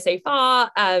amazing year so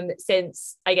far,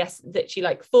 since I guess literally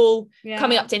like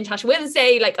coming up to International Women's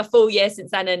Day, like a full year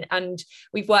since then, and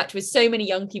we've worked with so many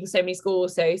young people, so many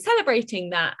schools, so celebrating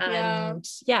that, and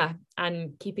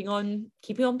and keeping on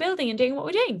building and doing what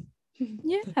we're doing.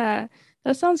 Yeah,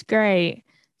 that sounds great.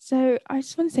 So I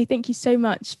just want to say thank you so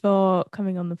much for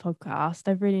coming on the podcast.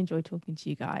 I've really enjoyed talking to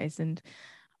you guys, and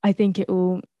I think it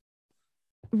will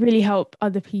really help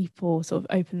other people sort of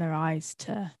open their eyes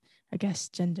to, I guess,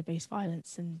 gender-based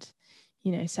violence and,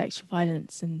 sexual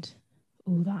violence and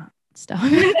all that stuff.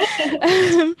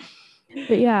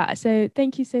 But yeah, so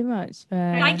thank you so much for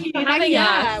Thank you for having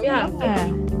us. Yeah.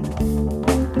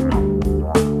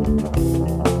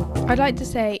 I'd like to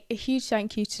say a huge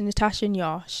thank you to Natasha and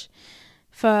Yash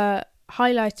for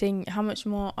highlighting how much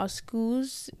more our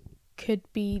schools could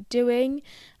be doing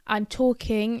and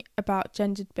talking about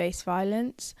gender-based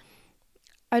violence.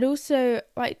 I'd also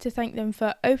like to thank them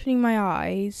for opening my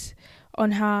eyes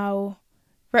on how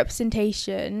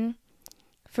representation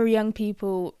for young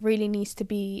people really needs to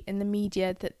be in the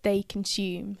media that they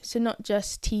consume. So not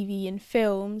just TV and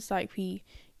films like we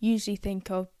usually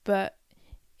think of, but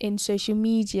in social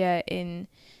media, in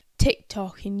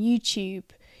TikTok, in YouTube.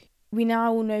 We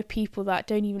now all know people that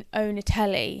don't even own a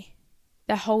telly.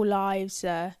 Their whole lives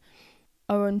are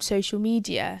on social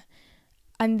media.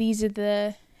 And these are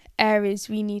the areas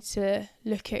we need to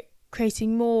look at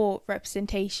creating more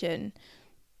representation.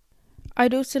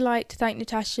 I'd also like to thank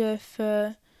Natasha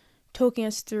for talking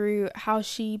us through how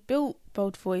she built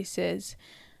Bold Voices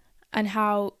and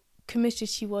how committed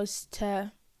she was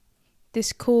to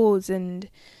this cause and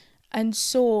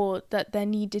saw that there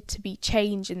needed to be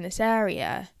change in this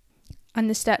area, and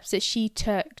the steps that she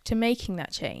took to making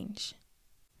that change.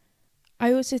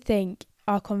 I also think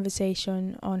our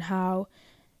conversation on how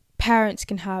parents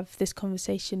can have this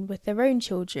conversation with their own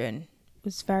children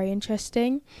was very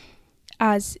interesting,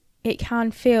 as it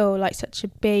can feel like such a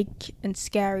big and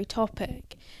scary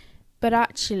topic, but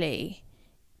actually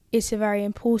it's a very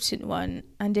important one,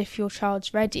 and if your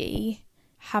child's ready,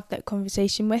 have that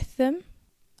conversation with them,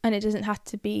 and it doesn't have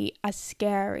to be as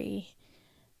scary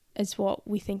as what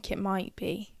we think it might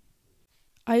be.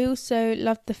 I also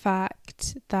love the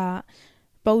fact that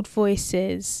Bold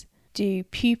Voices do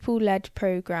pupil-led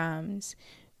programs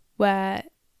where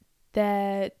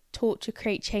they're taught to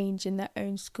create change in their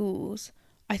own schools.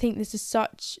 I think this is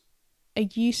such a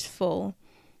useful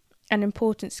and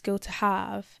important skill to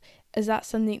have, as that's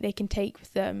something they can take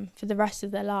with them for the rest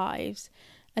of their lives,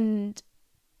 and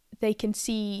they can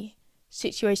see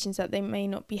situations that they may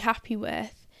not be happy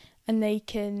with, and they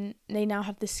now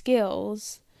have the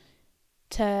skills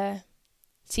to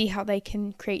see how they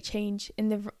can create change in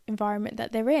the environment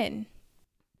that they're in.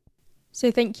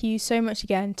 So thank you so much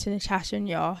again to Natasha and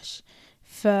Yash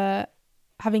for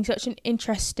having such an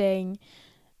interesting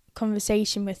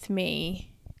conversation with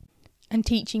me and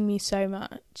teaching me so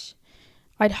much.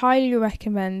 I'd highly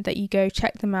recommend that you go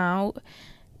check them out.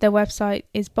 Their website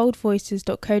is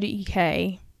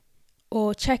boldvoices.co.uk,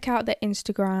 or check out their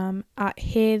Instagram at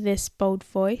Hear This Bold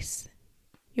Voice.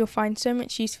 You'll find so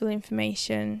much useful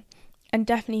information, and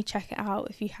definitely check it out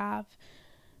if you have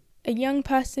a young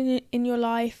person in your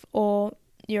life, or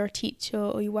you're a teacher,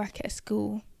 or you work at a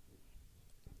school.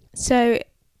 So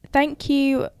thank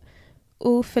you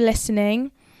all for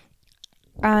listening,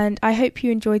 and I hope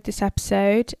you enjoyed this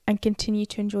episode and continue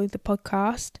to enjoy the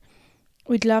podcast.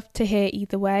 We'd love to hear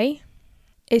either way.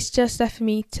 It's just left for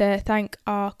me to thank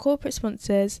our corporate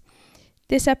sponsors.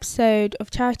 This episode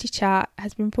of Charity Chat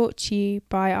has been brought to you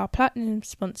by our platinum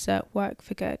sponsor, Work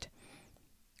for Good.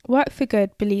 Work for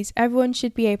Good believes everyone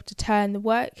should be able to turn the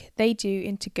work they do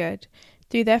into good.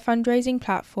 Through their fundraising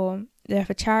platform, they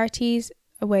offer charities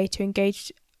a way to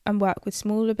engage and work with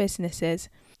smaller businesses,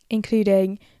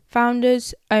 including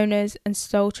founders, owners and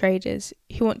sole traders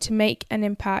who want to make an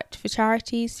impact for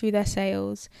charities through their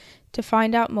sales. To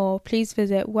find out more, please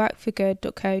visit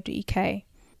workforgood.co.uk.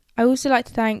 I also like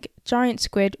to thank Giant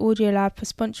Squid Audiolab for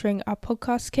sponsoring our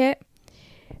podcast kit,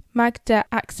 Magda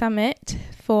Aksamit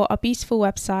for our beautiful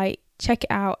website. Check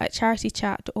it out at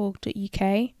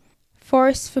charitychat.org.uk.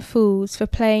 Forest for Fools for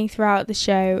playing throughout the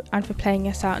show and for playing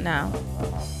us out now.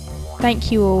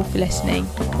 Thank you all for listening.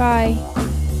 Bye.